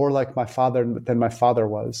would be more like my father than my father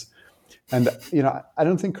was. And, I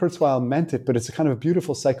don't think Kurzweil meant it, but it's a kind of a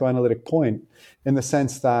beautiful psychoanalytic point in the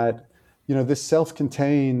sense that, this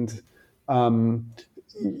self-contained,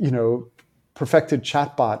 perfected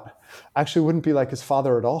chatbot actually wouldn't be like his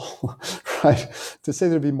father at all, right? To say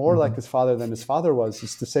there'd be more like his father than his father was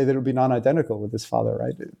is to say that it would be non-identical with his father,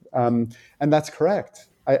 right? And that's correct.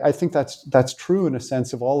 I think that's true in a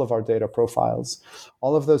sense of all of our data profiles.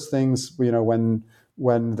 All of those things, when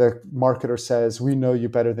when the marketer says, we know you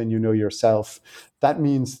better than you know yourself, that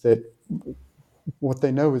means that what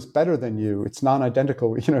they know is better than you. It's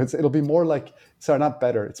non-identical. It'll be more like, sorry, not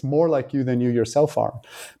better. It's more like you than you yourself are.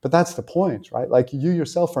 But that's the point, right? Like, you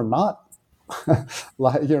yourself are not,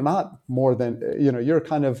 you're not more than, you're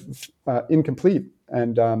kind of incomplete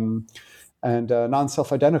and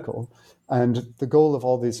non-self-identical. And the goal of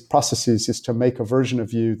all these processes is to make a version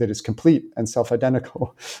of you that is complete and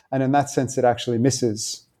self-identical. And in that sense, it actually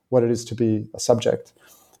misses what it is to be a subject.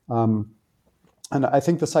 And I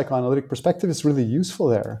think the psychoanalytic perspective is really useful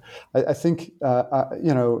there. I think,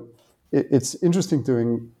 it's interesting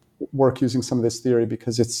doing work using some of this theory,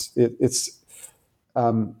 because they're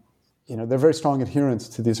very strong adherents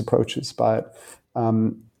to these approaches. But,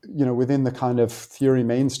 within the kind of theory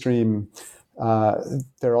mainstream,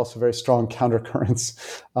 there are also very strong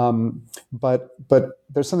countercurrents. But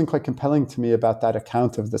there's something quite compelling to me about that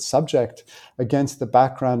account of the subject against the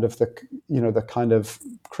background of the kind of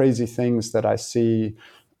crazy things that I see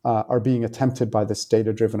are being attempted by this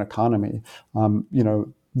data-driven economy.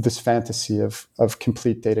 This fantasy of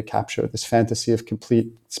complete data capture, this fantasy of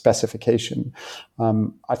complete specification.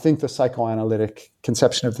 I think the psychoanalytic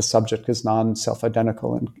conception of the subject is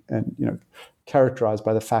non-self-identical and characterized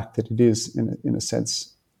by the fact that it is, in a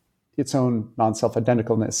sense, its own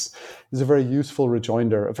non-self-identicalness, is a very useful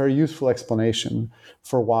rejoinder, a very useful explanation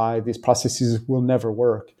for why these processes will never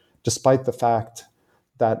work, despite the fact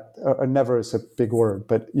that never is a big word,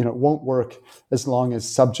 but it won't work as long as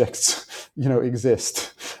subjects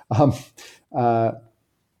exist. It's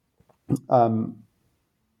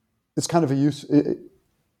kind of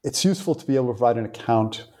it's useful to be able to provide an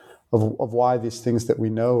account of why these things that we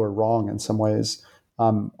know are wrong in some ways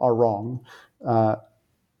are wrong,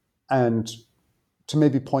 and to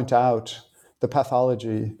maybe point out the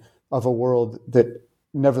pathology of a world that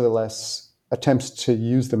nevertheless attempts to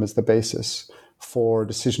use them as the basis for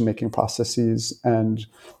decision-making processes and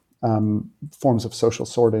forms of social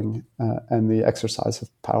sorting and the exercise of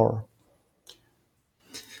power.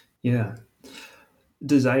 Yeah.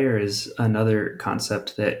 Desire is another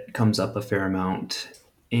concept that comes up a fair amount.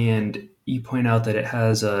 And you point out that it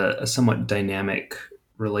has a somewhat dynamic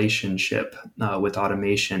relationship with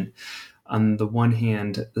automation. On the one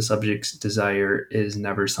hand, the subject's desire is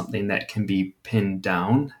never something that can be pinned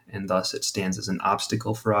down, and thus it stands as an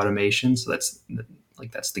obstacle for automation. So that's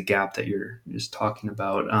the gap that you're just talking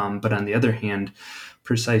about. But on the other hand,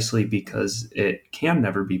 precisely because it can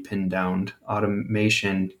never be pinned down,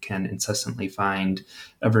 automation can incessantly find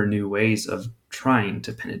ever new ways of trying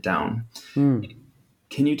to pin it down.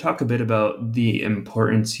 Can you talk a bit about the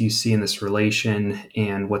importance you see in this relation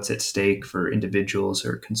and what's at stake for individuals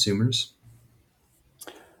or consumers?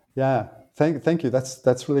 Yeah, thank you.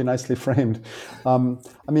 That's really nicely framed.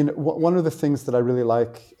 One of the things that I really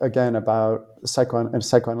like, again, about a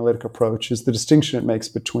psychoanalytic approach is the distinction it makes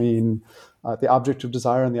between the object of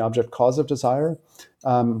desire and the object cause of desire.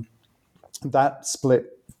 That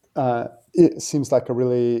split it seems like a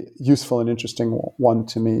really useful and interesting one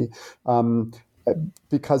to me,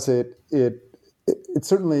 because it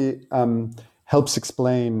certainly helps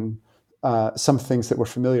explain some things that we're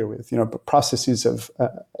familiar with, but processes of,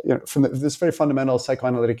 from this very fundamental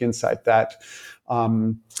psychoanalytic insight that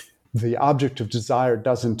the object of desire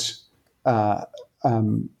doesn't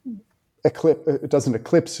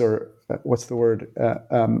eclipse or what's the word,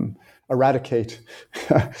 eradicate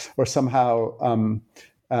or somehow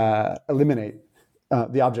eliminate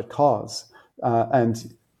the object cause.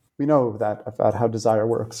 And we know that about how desire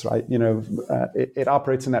works, right? It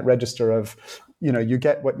operates in that register of, you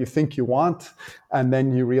get what you think you want, and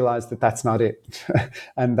then you realize that that's not it.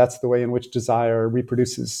 And that's the way in which desire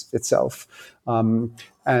reproduces itself. The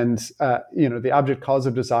object cause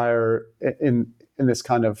of desire in this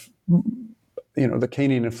kind of, the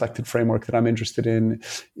Kahnean inflected framework that I'm interested in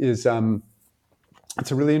is,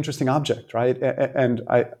 it's a really interesting object, right? And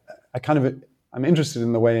I'm interested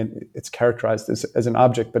in the way it's characterized as an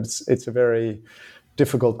object, but it's a very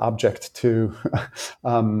difficult object to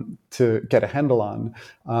get a handle on.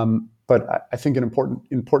 But I think in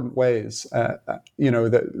important ways, I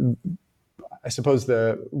suppose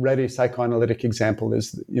the ready psychoanalytic example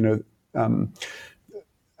is,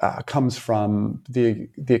 comes from the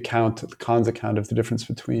Kahn's account of the difference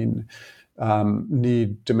between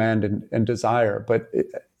need, demand, and desire. But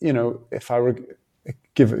if I were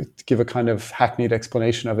give a kind of hackneyed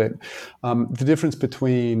explanation of it, the difference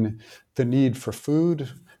between the need for food,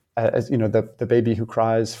 as the baby who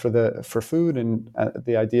cries for food, and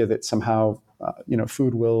the idea that somehow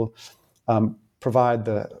food will provide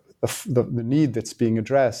the need that's being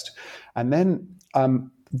addressed, and then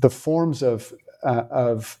the forms of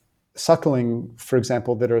of suckling, for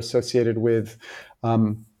example, that are associated with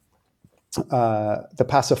the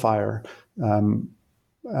pacifier. That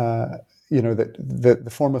the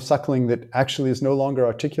form of suckling that actually is no longer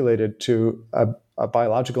articulated to a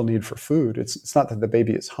biological need for food. It's not that the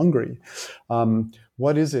baby is hungry.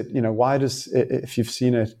 What is it? Why does, if you've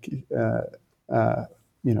seen a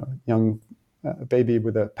young baby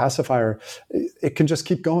with a pacifier, it can just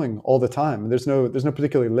keep going all the time. There's no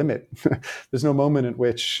particular limit. There's no moment in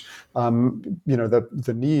which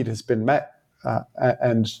the need has been met,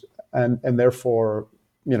 and therefore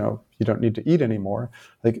you don't need to eat anymore.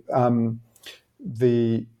 And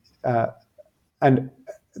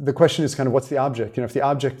the question is kind of, what's the object? If the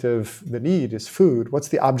object of the need is food, what's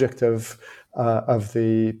the object of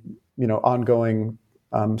the ongoing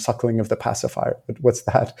suckling of the pacifier? What's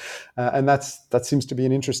that? And that seems to be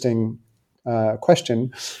an interesting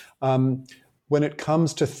question. When it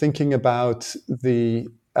comes to thinking about the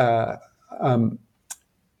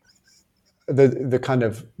kind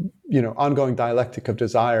of ongoing dialectic of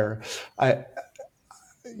desire,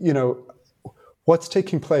 what's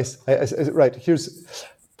taking place? Right, here's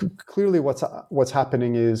clearly what's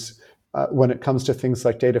happening is, when it comes to things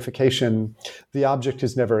like datafication, the object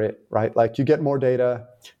is never it, right? Like, you get more data,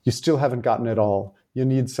 you still haven't gotten it all. You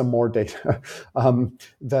need some more data. So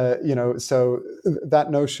that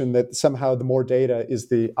notion that somehow the more data is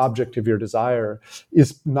the object of your desire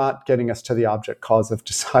is not getting us to the object cause of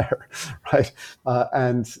desire, right?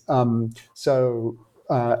 So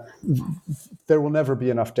there will never be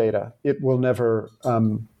enough data. It will never.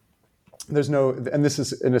 And this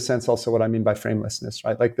is in a sense also what I mean by framelessness,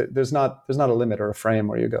 right? Like, there's not a limit or a frame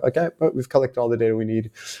where you go, okay, well, we've collected all the data we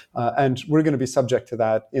need, and we're going to be subject to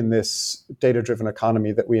that in this data-driven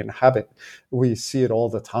economy that we inhabit. We see it all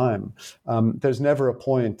the time. There's never a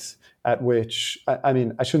point at which,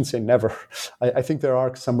 I shouldn't say never. I think there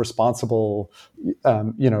are some responsible,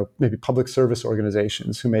 maybe public service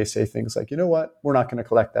organizations who may say things like, you know what, we're not going to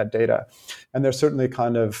collect that data. And there's certainly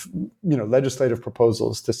kind of, legislative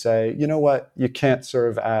proposals to say, you know what, you can't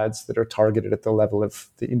serve ads that are targeted at the level of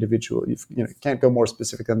the individual. You can't go more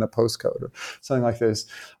specific than the postcode or something like this.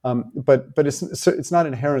 But it's not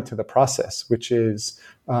inherent to the process, which is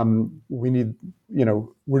we need,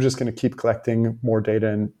 we're just going to keep collecting more data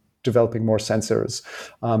and developing more sensors,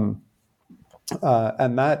 and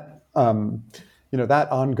that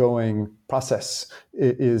that ongoing process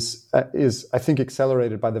is I think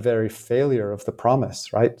accelerated by the very failure of the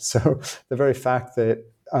promise, right? So the very fact that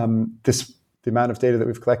the amount of data that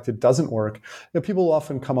we've collected doesn't work. People will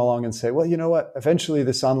often come along and say, well, you know what, eventually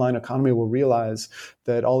this online economy will realize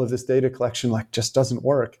that all of this data collection just doesn't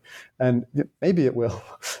work. And maybe it will.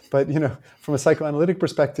 But, from a psychoanalytic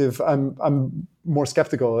perspective, I'm more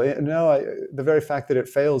skeptical. The very fact that it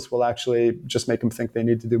fails will actually just make them think they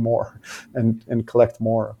need to do more and collect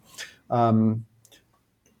more.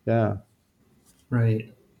 Yeah.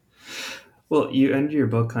 Right. Well, you end your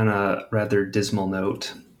book on a rather dismal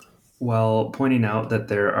note, while pointing out that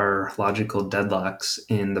there are logical deadlocks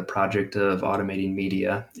in the project of automating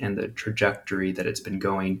media and the trajectory that it's been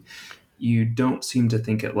going. You don't seem to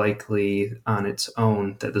think it likely on its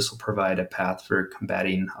own that this will provide a path for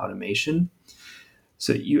combating automation.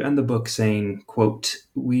 So you end the book saying, quote,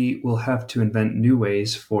 "We will have to invent new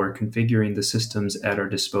ways for configuring the systems at our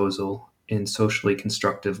disposal in socially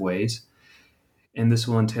constructive ways. And this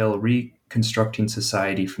will entail reconstructing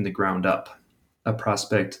society from the ground up, a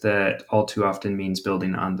prospect that all too often means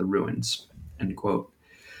building on the ruins," end quote.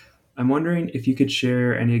 I'm wondering if you could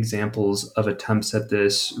share any examples of attempts at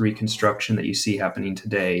this reconstruction that you see happening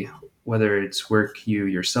today, whether it's work you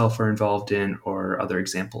yourself are involved in or other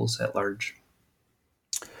examples at large.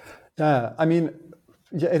 Yeah,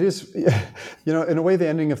 it is. In a way, the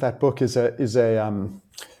ending of that book is it's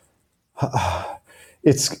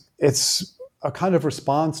a kind of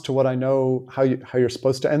response to what I know how you're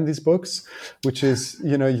supposed to end these books, which is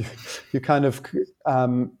you kind of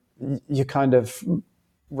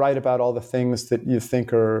write about all the things that you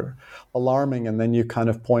think are alarming, and then you kind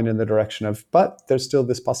of point in the direction of, but there's still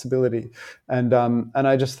this possibility. And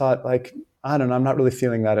I just thought, I don't know, I'm not really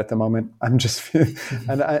feeling that at the moment. I'm just feeling,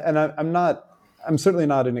 I'm certainly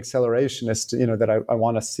not an accelerationist, that I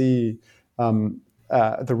want to see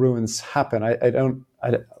the ruins happen.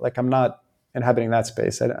 I'm not inhabiting that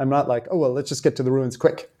space. I'm not like, oh, well, let's just get to the ruins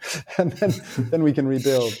quick and then we can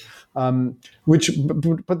rebuild.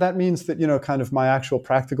 But that means that, kind of my actual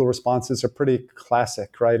practical responses are pretty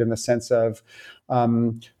classic, right? In the sense of,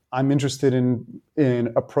 I'm interested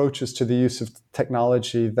in approaches to the use of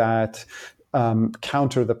technology that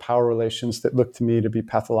counter the power relations that look to me to be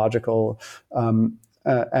pathological,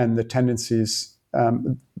 and the tendencies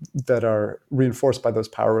that are reinforced by those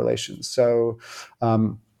power relations. So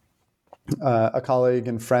a colleague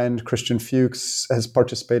and friend, Christian Fuchs, has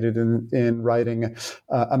participated in writing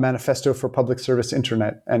a manifesto for public service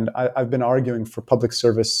internet. And I've been arguing for public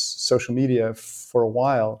service social media for a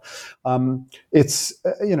while. I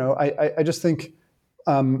just think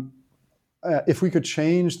if we could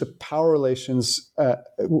change the power relations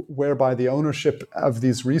whereby the ownership of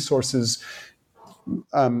these resources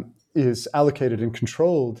is allocated and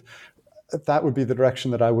controlled, that would be the direction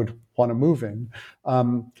that I would want to move in.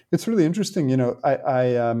 It's really interesting,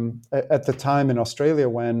 I at the time in Australia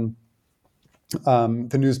when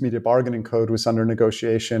the News Media Bargaining Code was under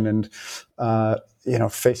negotiation, and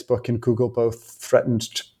Facebook and Google both threatened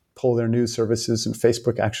to pull their news services, and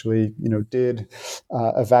Facebook actually, did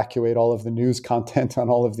evacuate all of the news content on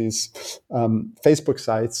all of these Facebook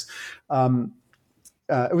sites.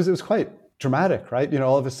 It was quite dramatic, right?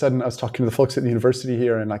 All of a sudden I was talking to the folks at the university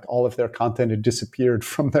here, and like all of their content had disappeared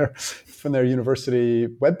from their university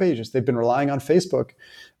web pages. They've been relying on Facebook.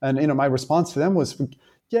 And, my response to them was,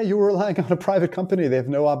 yeah, you were relying on a private company. They have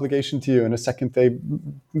no obligation to you. In a second, they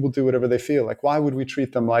will do whatever they feel. Like, why would we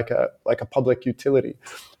treat them like a public utility?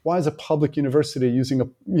 Why is a public university using a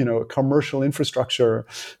commercial infrastructure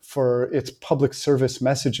for its public service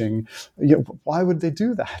messaging? Why would they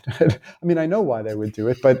do that? I mean, I know why they would do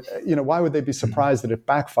it, but why would they be surprised that it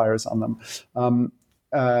backfires on them?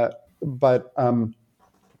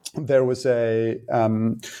 There was a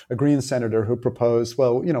Green senator who proposed,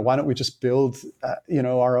 well, why don't we just build,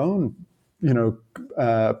 our own,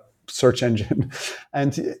 search engine,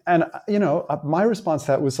 and my response to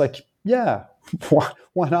that was like, yeah,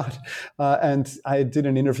 why not? And I did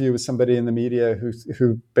an interview with somebody in the media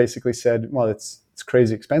who basically said, well, it's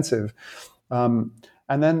crazy expensive, and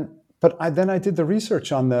then I did the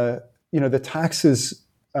research on the taxes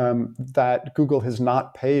that Google has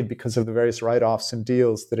not paid because of the various write-offs and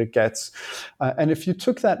deals that it gets. And if you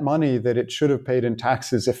took that money that it should have paid in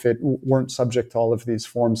taxes if it weren't subject to all of these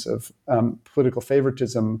forms of political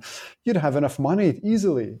favoritism, you'd have enough money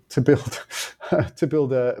easily to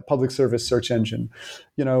build a public service search engine.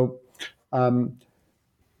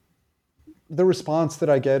 The response that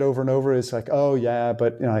I get over and over is like, oh yeah,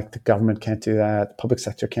 but the government can't do that, the public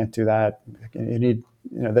sector can't do that. You need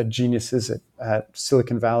the geniuses at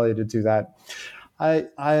Silicon Valley to do that. I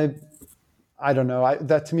don't know.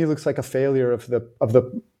 That to me looks like a failure of the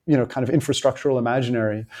kind of infrastructural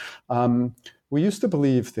imaginary. We used to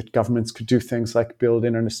believe that governments could do things like build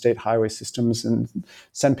interstate highway systems and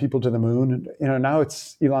send people to the moon. And now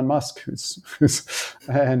it's Elon Musk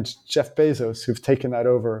and Jeff Bezos who've taken that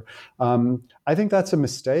over. I think that's a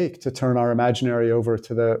mistake to turn our imaginary over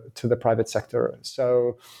to the private sector.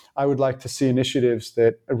 So I would like to see initiatives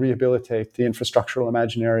that rehabilitate the infrastructural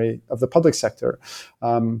imaginary of the public sector.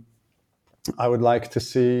 I would like to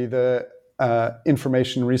see the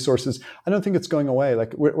information resources. I don't think it's going away.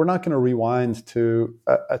 Like we're not going to rewind to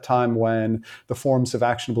a time when the forms of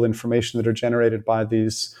actionable information that are generated by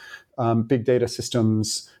these big data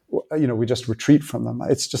systems, we just retreat from them.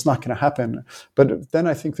 It's just not going to happen. But then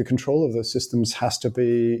I think the control of those systems has to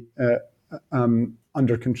be it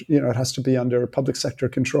has to be under public sector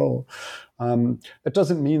control. It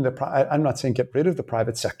doesn't mean that I'm not saying get rid of the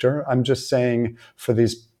private sector. I'm just saying for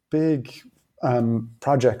these big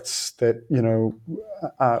projects that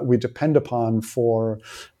we depend upon for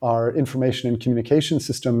our information and communication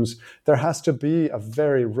systems, there has to be a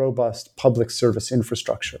very robust public service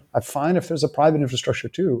infrastructure. I'm fine if there's a private infrastructure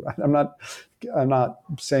too. I'm not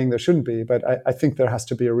saying there shouldn't be, but I think there has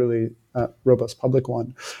to be a really robust public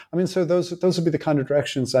one. I mean, so those would be the kind of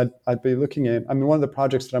directions I'd be looking at. I mean, one of the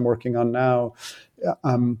projects that I'm working on now.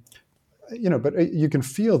 But you can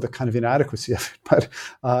feel the kind of inadequacy of it. But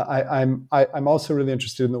I'm also really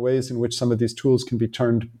interested in the ways in which some of these tools can be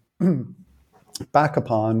turned back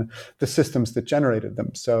upon the systems that generated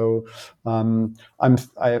them. So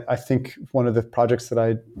I think one of the projects that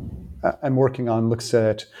I'm working on looks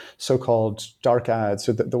at so-called dark ads,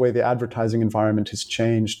 so the way the advertising environment has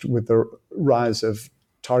changed with the rise of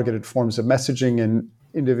targeted forms of messaging and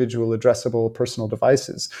individual addressable personal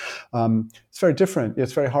devices. It's very different.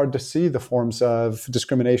 It's very hard to see the forms of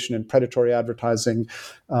discrimination and predatory advertising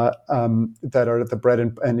that are the bread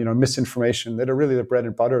and misinformation that are really the bread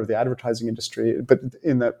and butter of the advertising industry. But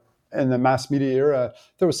in the mass media era,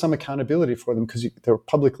 there was some accountability for them because they were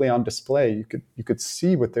publicly on display. You could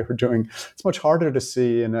see what they were doing. It's much harder to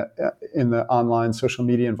see in the online social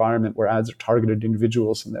media environment where ads are targeted to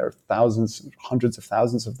individuals, and there are thousands, hundreds of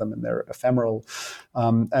thousands of them, and they're ephemeral,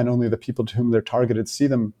 and only the people to whom they're targeted see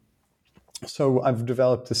them. So I've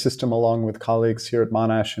developed a system along with colleagues here at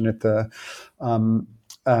Monash and at the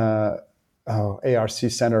ARC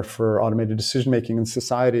Center for Automated Decision Making in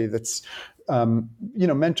Society that's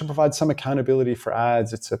meant to provide some accountability for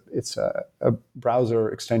ads. It's a browser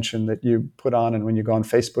extension that you put on, and when you go on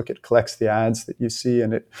Facebook, it collects the ads that you see,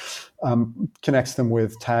 and it connects them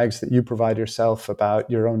with tags that you provide yourself about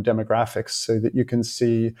your own demographics, so that you can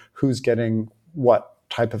see who's getting what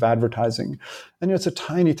type of advertising. And it's a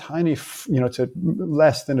tiny, it's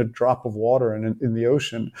less than a drop of water in the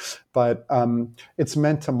ocean, but it's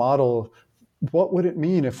meant to model what would it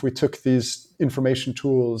mean if we took these information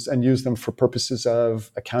tools and used them for purposes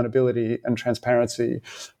of accountability and transparency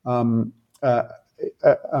in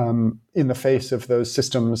the face of those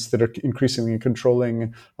systems that are increasingly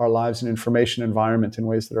controlling our lives and information environment in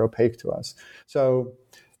ways that are opaque to us. So,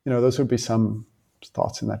 those would be some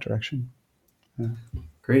thoughts in that direction. Yeah.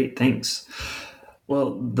 Great, thanks.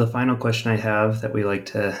 Well, the final question I have that we like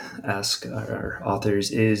to ask our authors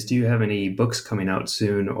is, do you have any books coming out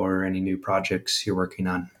soon or any new projects you're working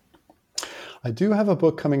on? I do have a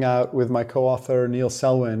book coming out with my co-author, Neil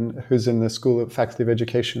Selwyn, who's in the School of Faculty of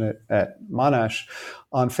Education at Monash,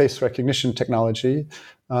 on face recognition technology.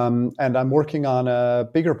 And I'm working on a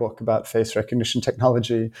bigger book about face recognition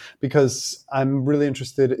technology because I'm really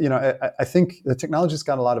interested. I think the technology's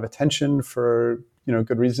got a lot of attention for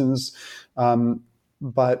good reasons.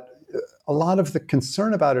 But a lot of the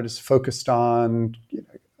concern about it is focused on,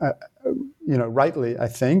 rightly, I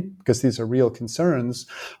think, because these are real concerns,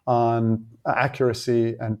 on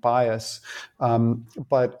accuracy and bias.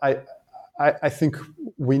 But I think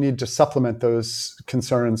we need to supplement those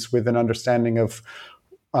concerns with an understanding of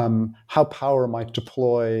how power might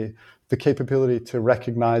deploy the capability to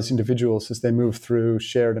recognize individuals as they move through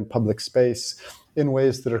shared and public space in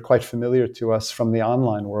ways that are quite familiar to us from the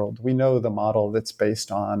online world. We know the model that's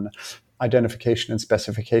based on identification and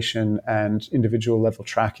specification and individual level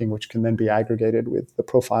tracking, which can then be aggregated with the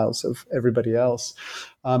profiles of everybody else.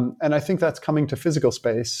 And I think that's coming to physical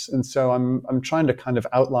space. And so I'm trying to kind of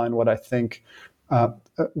outline what I think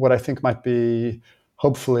might be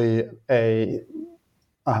hopefully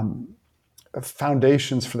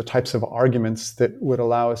foundations for the types of arguments that would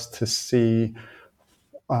allow us to see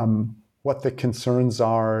what the concerns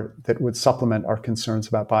are that would supplement our concerns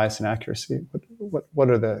about bias and accuracy.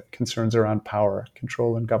 What are the concerns around power,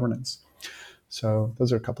 control, and governance? So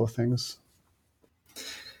those are a couple of things.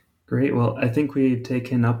 Great. Well, I think we've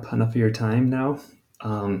taken up enough of your time now.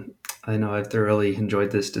 I know I've thoroughly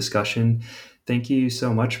enjoyed this discussion. Thank you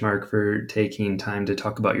so much, Mark, for taking time to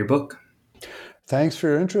talk about your book. Thanks for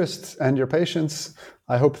your interest and your patience.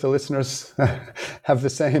 I hope the listeners have the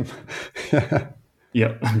same.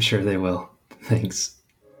 Yep, I'm sure they will. Thanks.